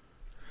 Sure.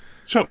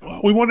 So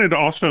we wanted to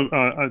also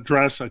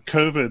address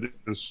COVID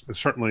is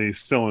certainly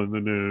still in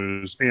the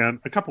news, and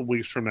a couple of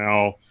weeks from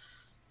now,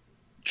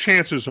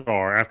 chances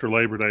are after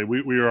Labor Day,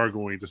 we are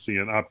going to see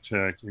an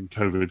uptick in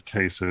COVID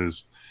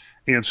cases.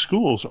 and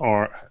schools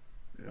are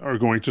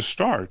going to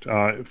start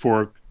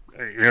for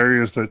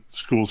areas that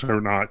schools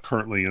are not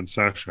currently in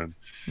session.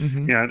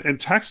 And in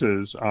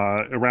Texas,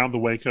 around the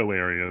Waco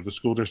area, the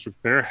school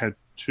district there had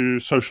 2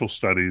 social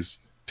studies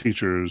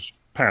teachers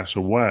pass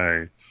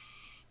away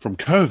from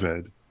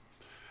COVID.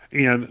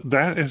 And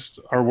that is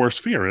our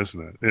worst fear,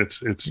 isn't it?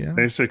 It's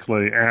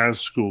basically, as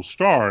school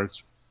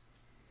starts,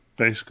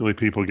 basically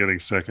people getting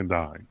sick and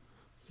dying.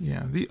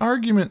 Yeah, the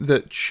argument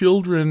that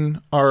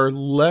children are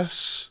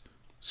less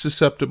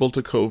susceptible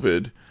to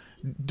COVID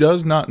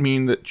does not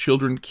mean that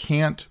children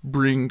can't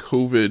bring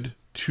COVID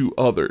to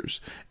others.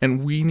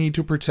 And we need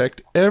to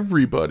protect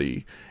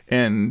everybody.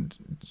 And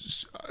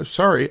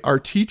sorry, our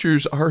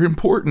teachers are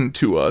important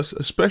to us,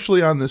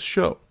 especially on this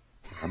show.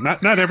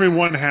 Not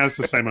everyone has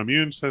the same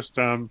immune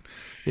system.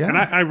 Yeah. And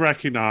I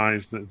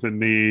recognize the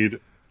need,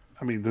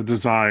 the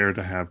desire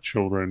to have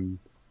children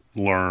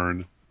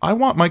learn. I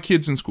want my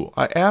kids in school.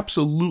 I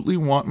absolutely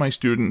want my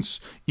students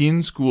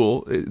in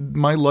school.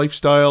 My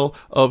lifestyle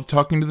of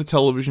talking to the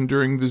television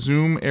during the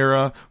Zoom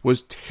era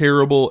was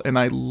terrible, and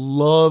I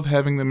love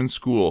having them in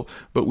school.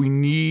 But we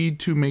need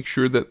to make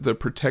sure that the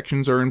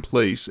protections are in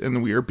place and that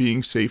we are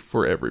being safe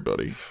for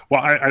everybody.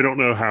 Well, I don't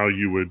know how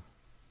you would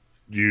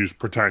use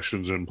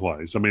protections in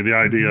place. The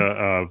idea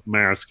of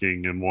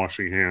masking and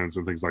washing hands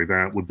and things like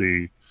that would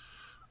be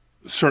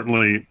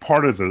certainly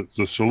part of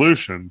the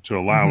solution to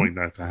allowing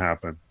that to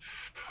happen.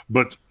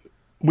 But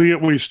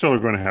we still are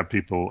going to have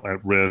people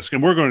at risk,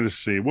 and we're going to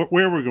see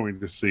where we're going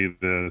to see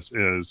this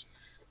is,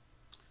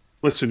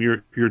 listen,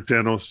 your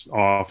dentist's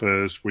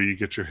office, where you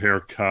get your hair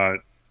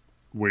cut,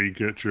 where you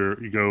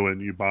go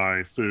and you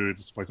buy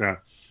food, stuff like that.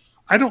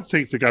 I don't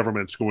think the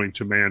government's going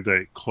to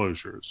mandate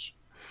closures,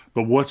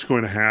 but what's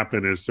going to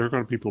happen is there are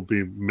going to people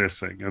be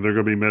missing, and they're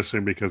going to be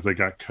missing because they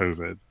got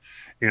COVID,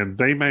 and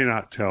they may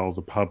not tell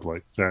the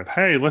public that,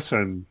 hey,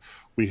 listen,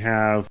 we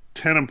have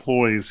 10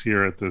 employees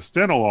here at this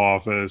dental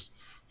office.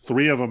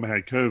 3 of them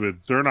had COVID.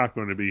 They're not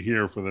going to be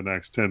here for the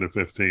next 10 to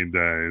 15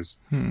 days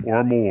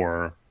or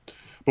more,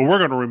 but we're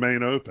going to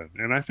remain open.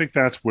 And I think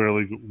that's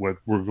really what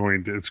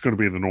it's going to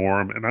be the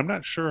norm. And I'm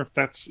not sure if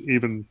that's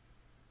even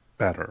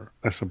better.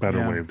 That's a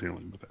better way of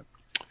dealing with it.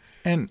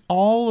 And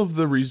all of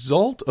the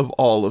result of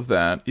all of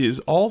that is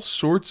all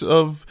sorts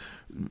of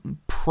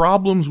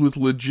problems with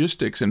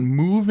logistics and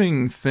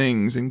moving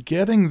things and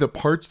getting the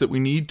parts that we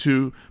need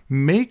to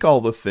make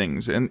all the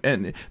things.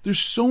 And there's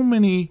so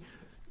many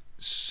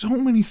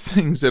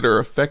things that are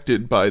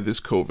affected by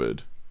this COVID.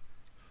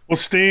 Well,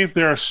 Steve,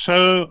 there are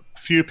so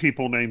few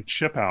people named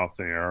Chip out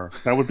there.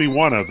 That would be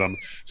one of them.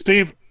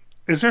 Steve,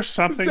 is there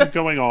something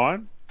going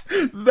on?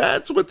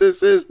 That's what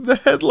this is. The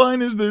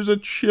headline is there's a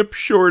chip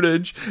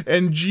shortage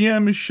and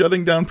GM is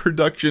shutting down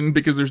production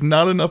because there's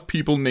not enough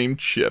people named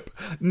Chip.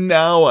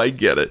 Now I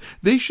get it.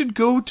 They should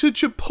go to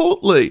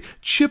Chipotle.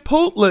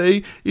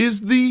 Chipotle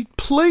is the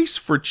place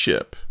for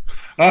Chip.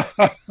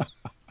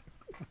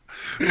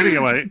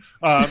 Anyway,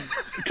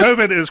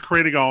 COVID is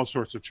creating all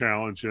sorts of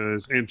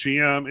challenges, and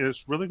GM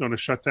is really going to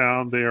shut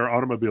down their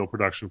automobile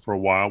production for a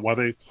while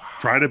they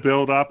try to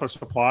build up a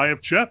supply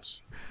of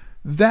chips.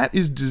 That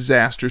is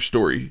disaster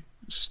story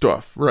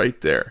stuff right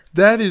there.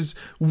 That is,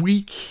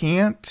 we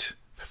can't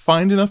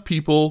find enough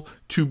people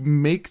to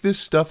make this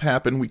stuff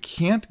happen. We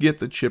can't get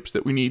the chips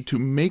that we need to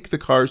make the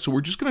cars, so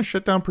we're just going to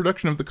shut down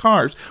production of the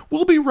cars.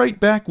 We'll be right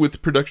back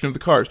with production of the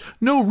cars.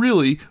 No,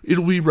 really,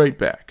 it'll be right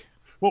back.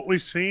 Well,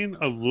 we've seen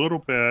a little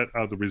bit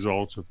of the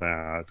results of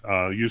that.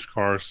 Used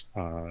cars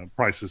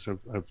prices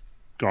have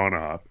gone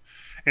up.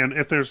 And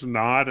if there's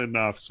not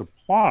enough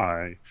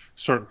supply,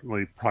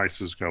 certainly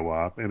prices go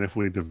up. And if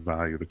we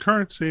devalue the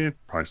currency,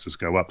 prices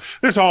go up.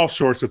 There's all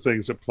sorts of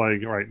things at play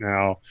right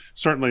now.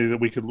 Certainly that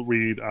we could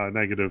read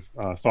negative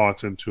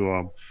thoughts into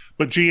them.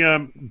 But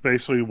GM,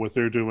 basically what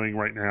they're doing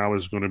right now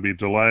is going to be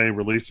delay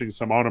releasing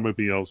some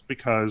automobiles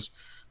because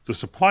the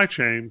supply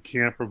chain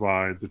can't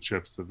provide the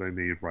chips that they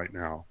need right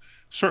now.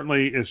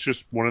 Certainly, it's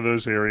just one of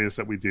those areas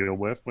that we deal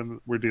with when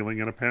we're dealing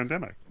in a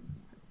pandemic.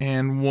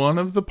 And one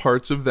of the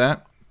parts of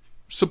that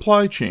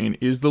supply chain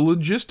is the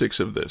logistics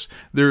of this.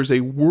 There's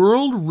a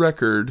world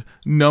record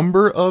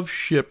number of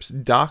ships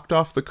docked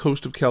off the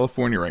coast of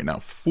California right now.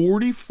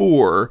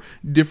 44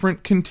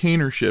 different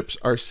container ships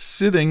are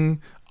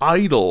sitting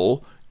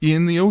idle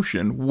in the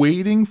ocean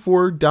waiting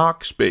for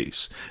dock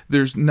space.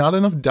 There's not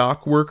enough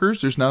dock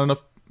workers. There's not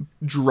enough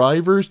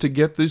drivers to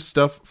get this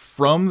stuff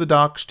from the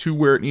docks to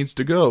where it needs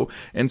to go.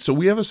 And so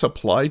we have a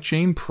supply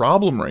chain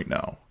problem right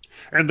now.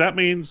 And that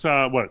means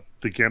what?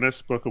 The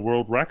Guinness Book of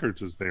World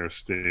Records is there,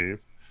 Steve.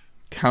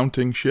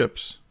 Counting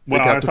ships. Well,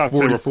 I thought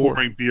 44. They were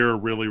pouring beer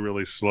really,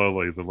 really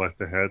slowly to let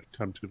the head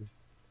come to them.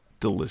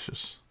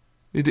 Delicious.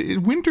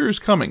 Winter is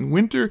coming.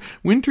 Winter.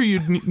 You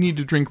need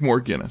to drink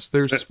more Guinness.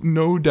 There's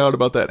no doubt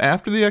about that.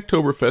 After the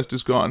Oktoberfest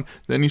is gone,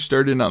 then you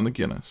start in on the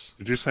Guinness.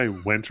 Did you say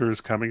winter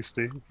is coming,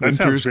 Steve? That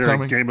sounds very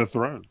coming. Game of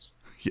Thrones.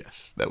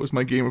 Yes, that was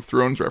my Game of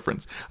Thrones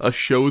reference. A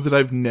show that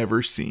I've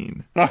never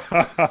seen.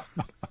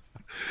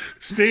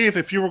 Steve,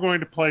 if you were going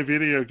to play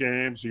video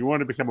games, you want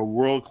to become a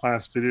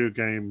world-class video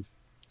game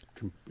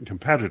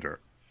competitor,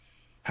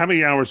 How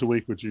many hours a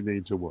week would you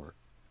need to work?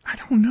 I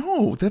don't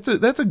know.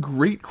 That's a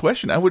great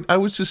question. I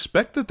would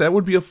suspect that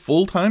would be a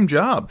full-time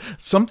job.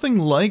 Something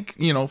like,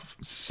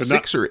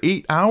 6 or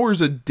 8 hours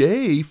a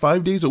day,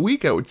 5 days a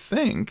week, I would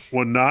think.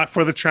 Well, not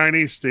for the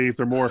Chinese, Steve.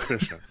 They're more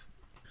efficient.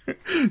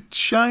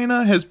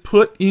 China has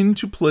put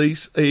into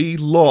place a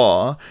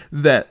law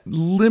that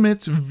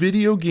limits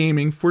video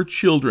gaming for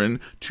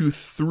children to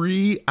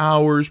 3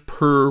 hours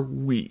per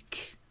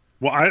week.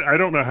 Well, I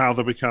don't know how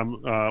they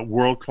become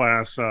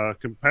world-class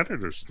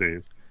competitors,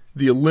 Steve.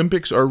 The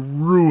Olympics are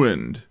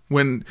ruined.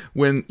 When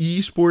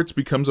esports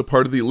becomes a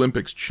part of the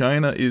Olympics,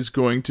 China is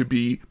going to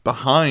be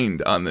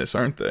behind on this,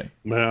 aren't they?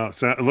 Well,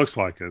 it looks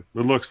like it.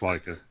 It looks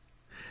like it.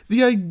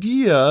 The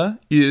idea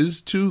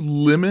is to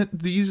limit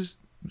these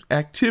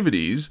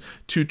activities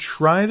to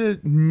try to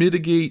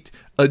mitigate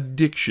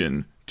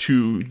addiction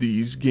to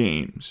these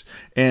games.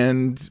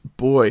 And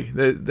boy,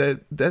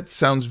 that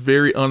sounds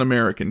very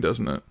un-American,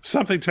 doesn't it?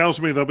 Something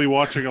tells me they'll be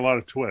watching a lot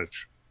of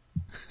Twitch.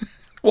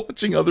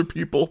 Watching other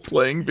people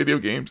playing video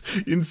games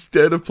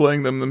instead of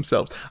playing them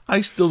themselves.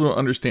 I still don't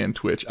understand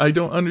Twitch. I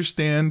don't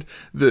understand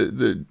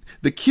the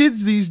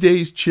kids these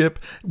days, Chip.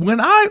 When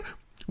I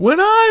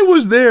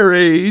was their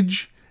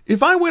age,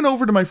 if I went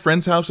over to my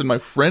friend's house and my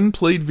friend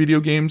played video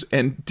games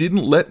and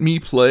didn't let me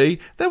play,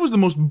 that was the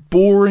most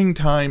boring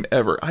time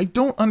ever. I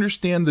don't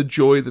understand the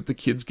joy that the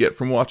kids get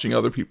from watching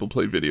other people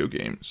play video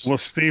games. Well,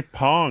 Steve,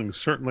 Pong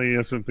certainly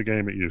isn't the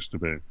game it used to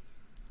be.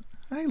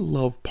 I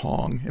love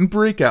Pong and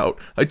Breakout.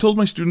 I told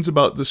my students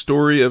about the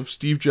story of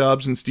Steve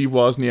Jobs and Steve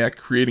Wozniak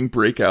creating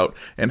Breakout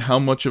and how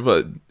much of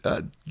a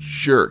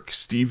jerk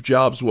Steve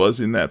Jobs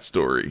was in that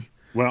story.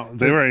 Well,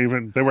 they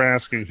were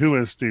asking, who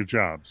is Steve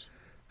Jobs?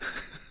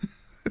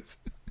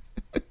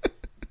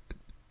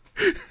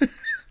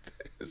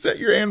 Is that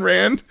your Ayn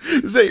Rand?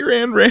 Is that your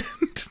Ayn Rand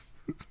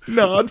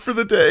nod for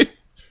the day?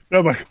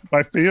 No, my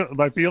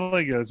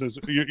feeling is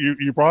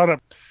you brought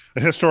up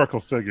a historical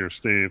figure,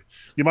 Steve.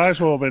 You might as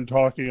well have been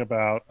talking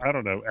about, I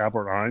don't know,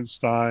 Albert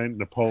Einstein,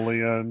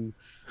 Napoleon,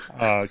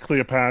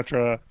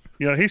 Cleopatra.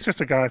 He's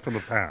just a guy from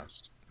the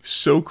past.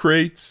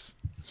 Socrates.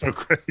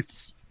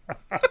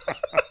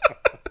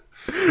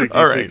 Piggy,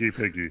 all right.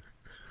 Piggy.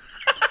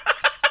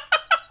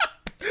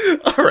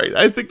 All right,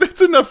 I think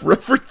that's enough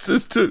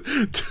references to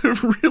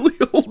really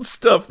old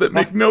stuff that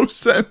make no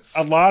sense.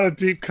 A lot of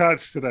deep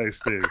cuts today,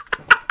 Steve.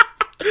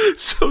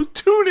 So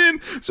tune in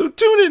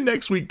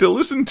next week to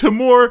listen to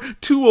more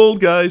Two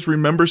Old Guys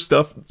Remember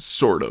Stuff,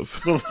 sort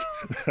of.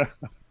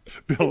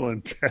 Bill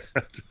and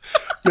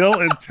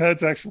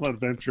Ted's Excellent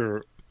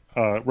Adventure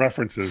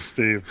references,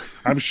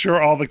 Steve. I'm sure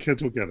all the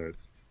kids will get it.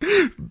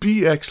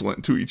 Be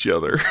excellent to each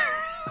other.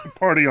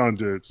 Party on,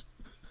 dudes.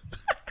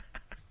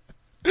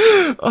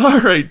 All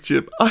right,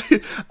 Chip.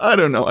 I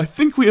don't know. I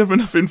think we have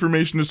enough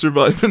information to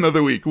survive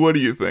another week. What do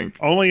you think?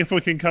 Only if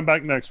we can come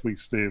back next week,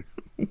 Steve.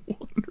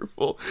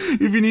 Wonderful.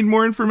 If you need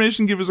more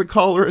information, give us a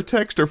call or a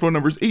text. Our phone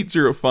number is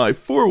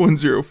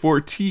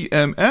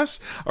 805-410-4TMS.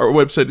 Our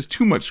website is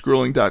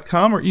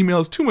toomuchscrolling.com. Our email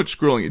is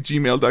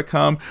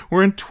toomuchscrolling@gmail.com.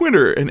 We're on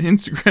Twitter and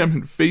Instagram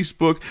and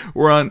Facebook.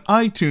 We're on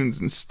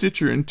iTunes and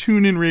Stitcher and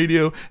TuneIn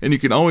Radio. And you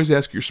can always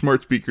ask your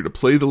smart speaker to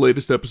play the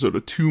latest episode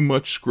of Too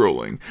Much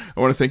Scrolling. I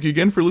want to thank you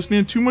again for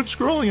listening to Too Much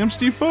Scrolling. I'm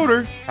Steve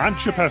Fodor. I'm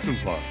Chip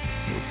Hessenpluck.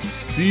 We'll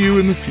see you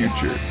in the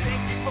future,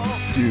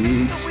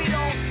 dudes.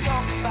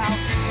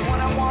 What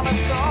I wanna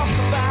talk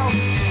about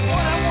is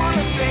what I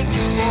wanna thank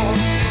you for.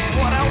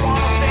 What I want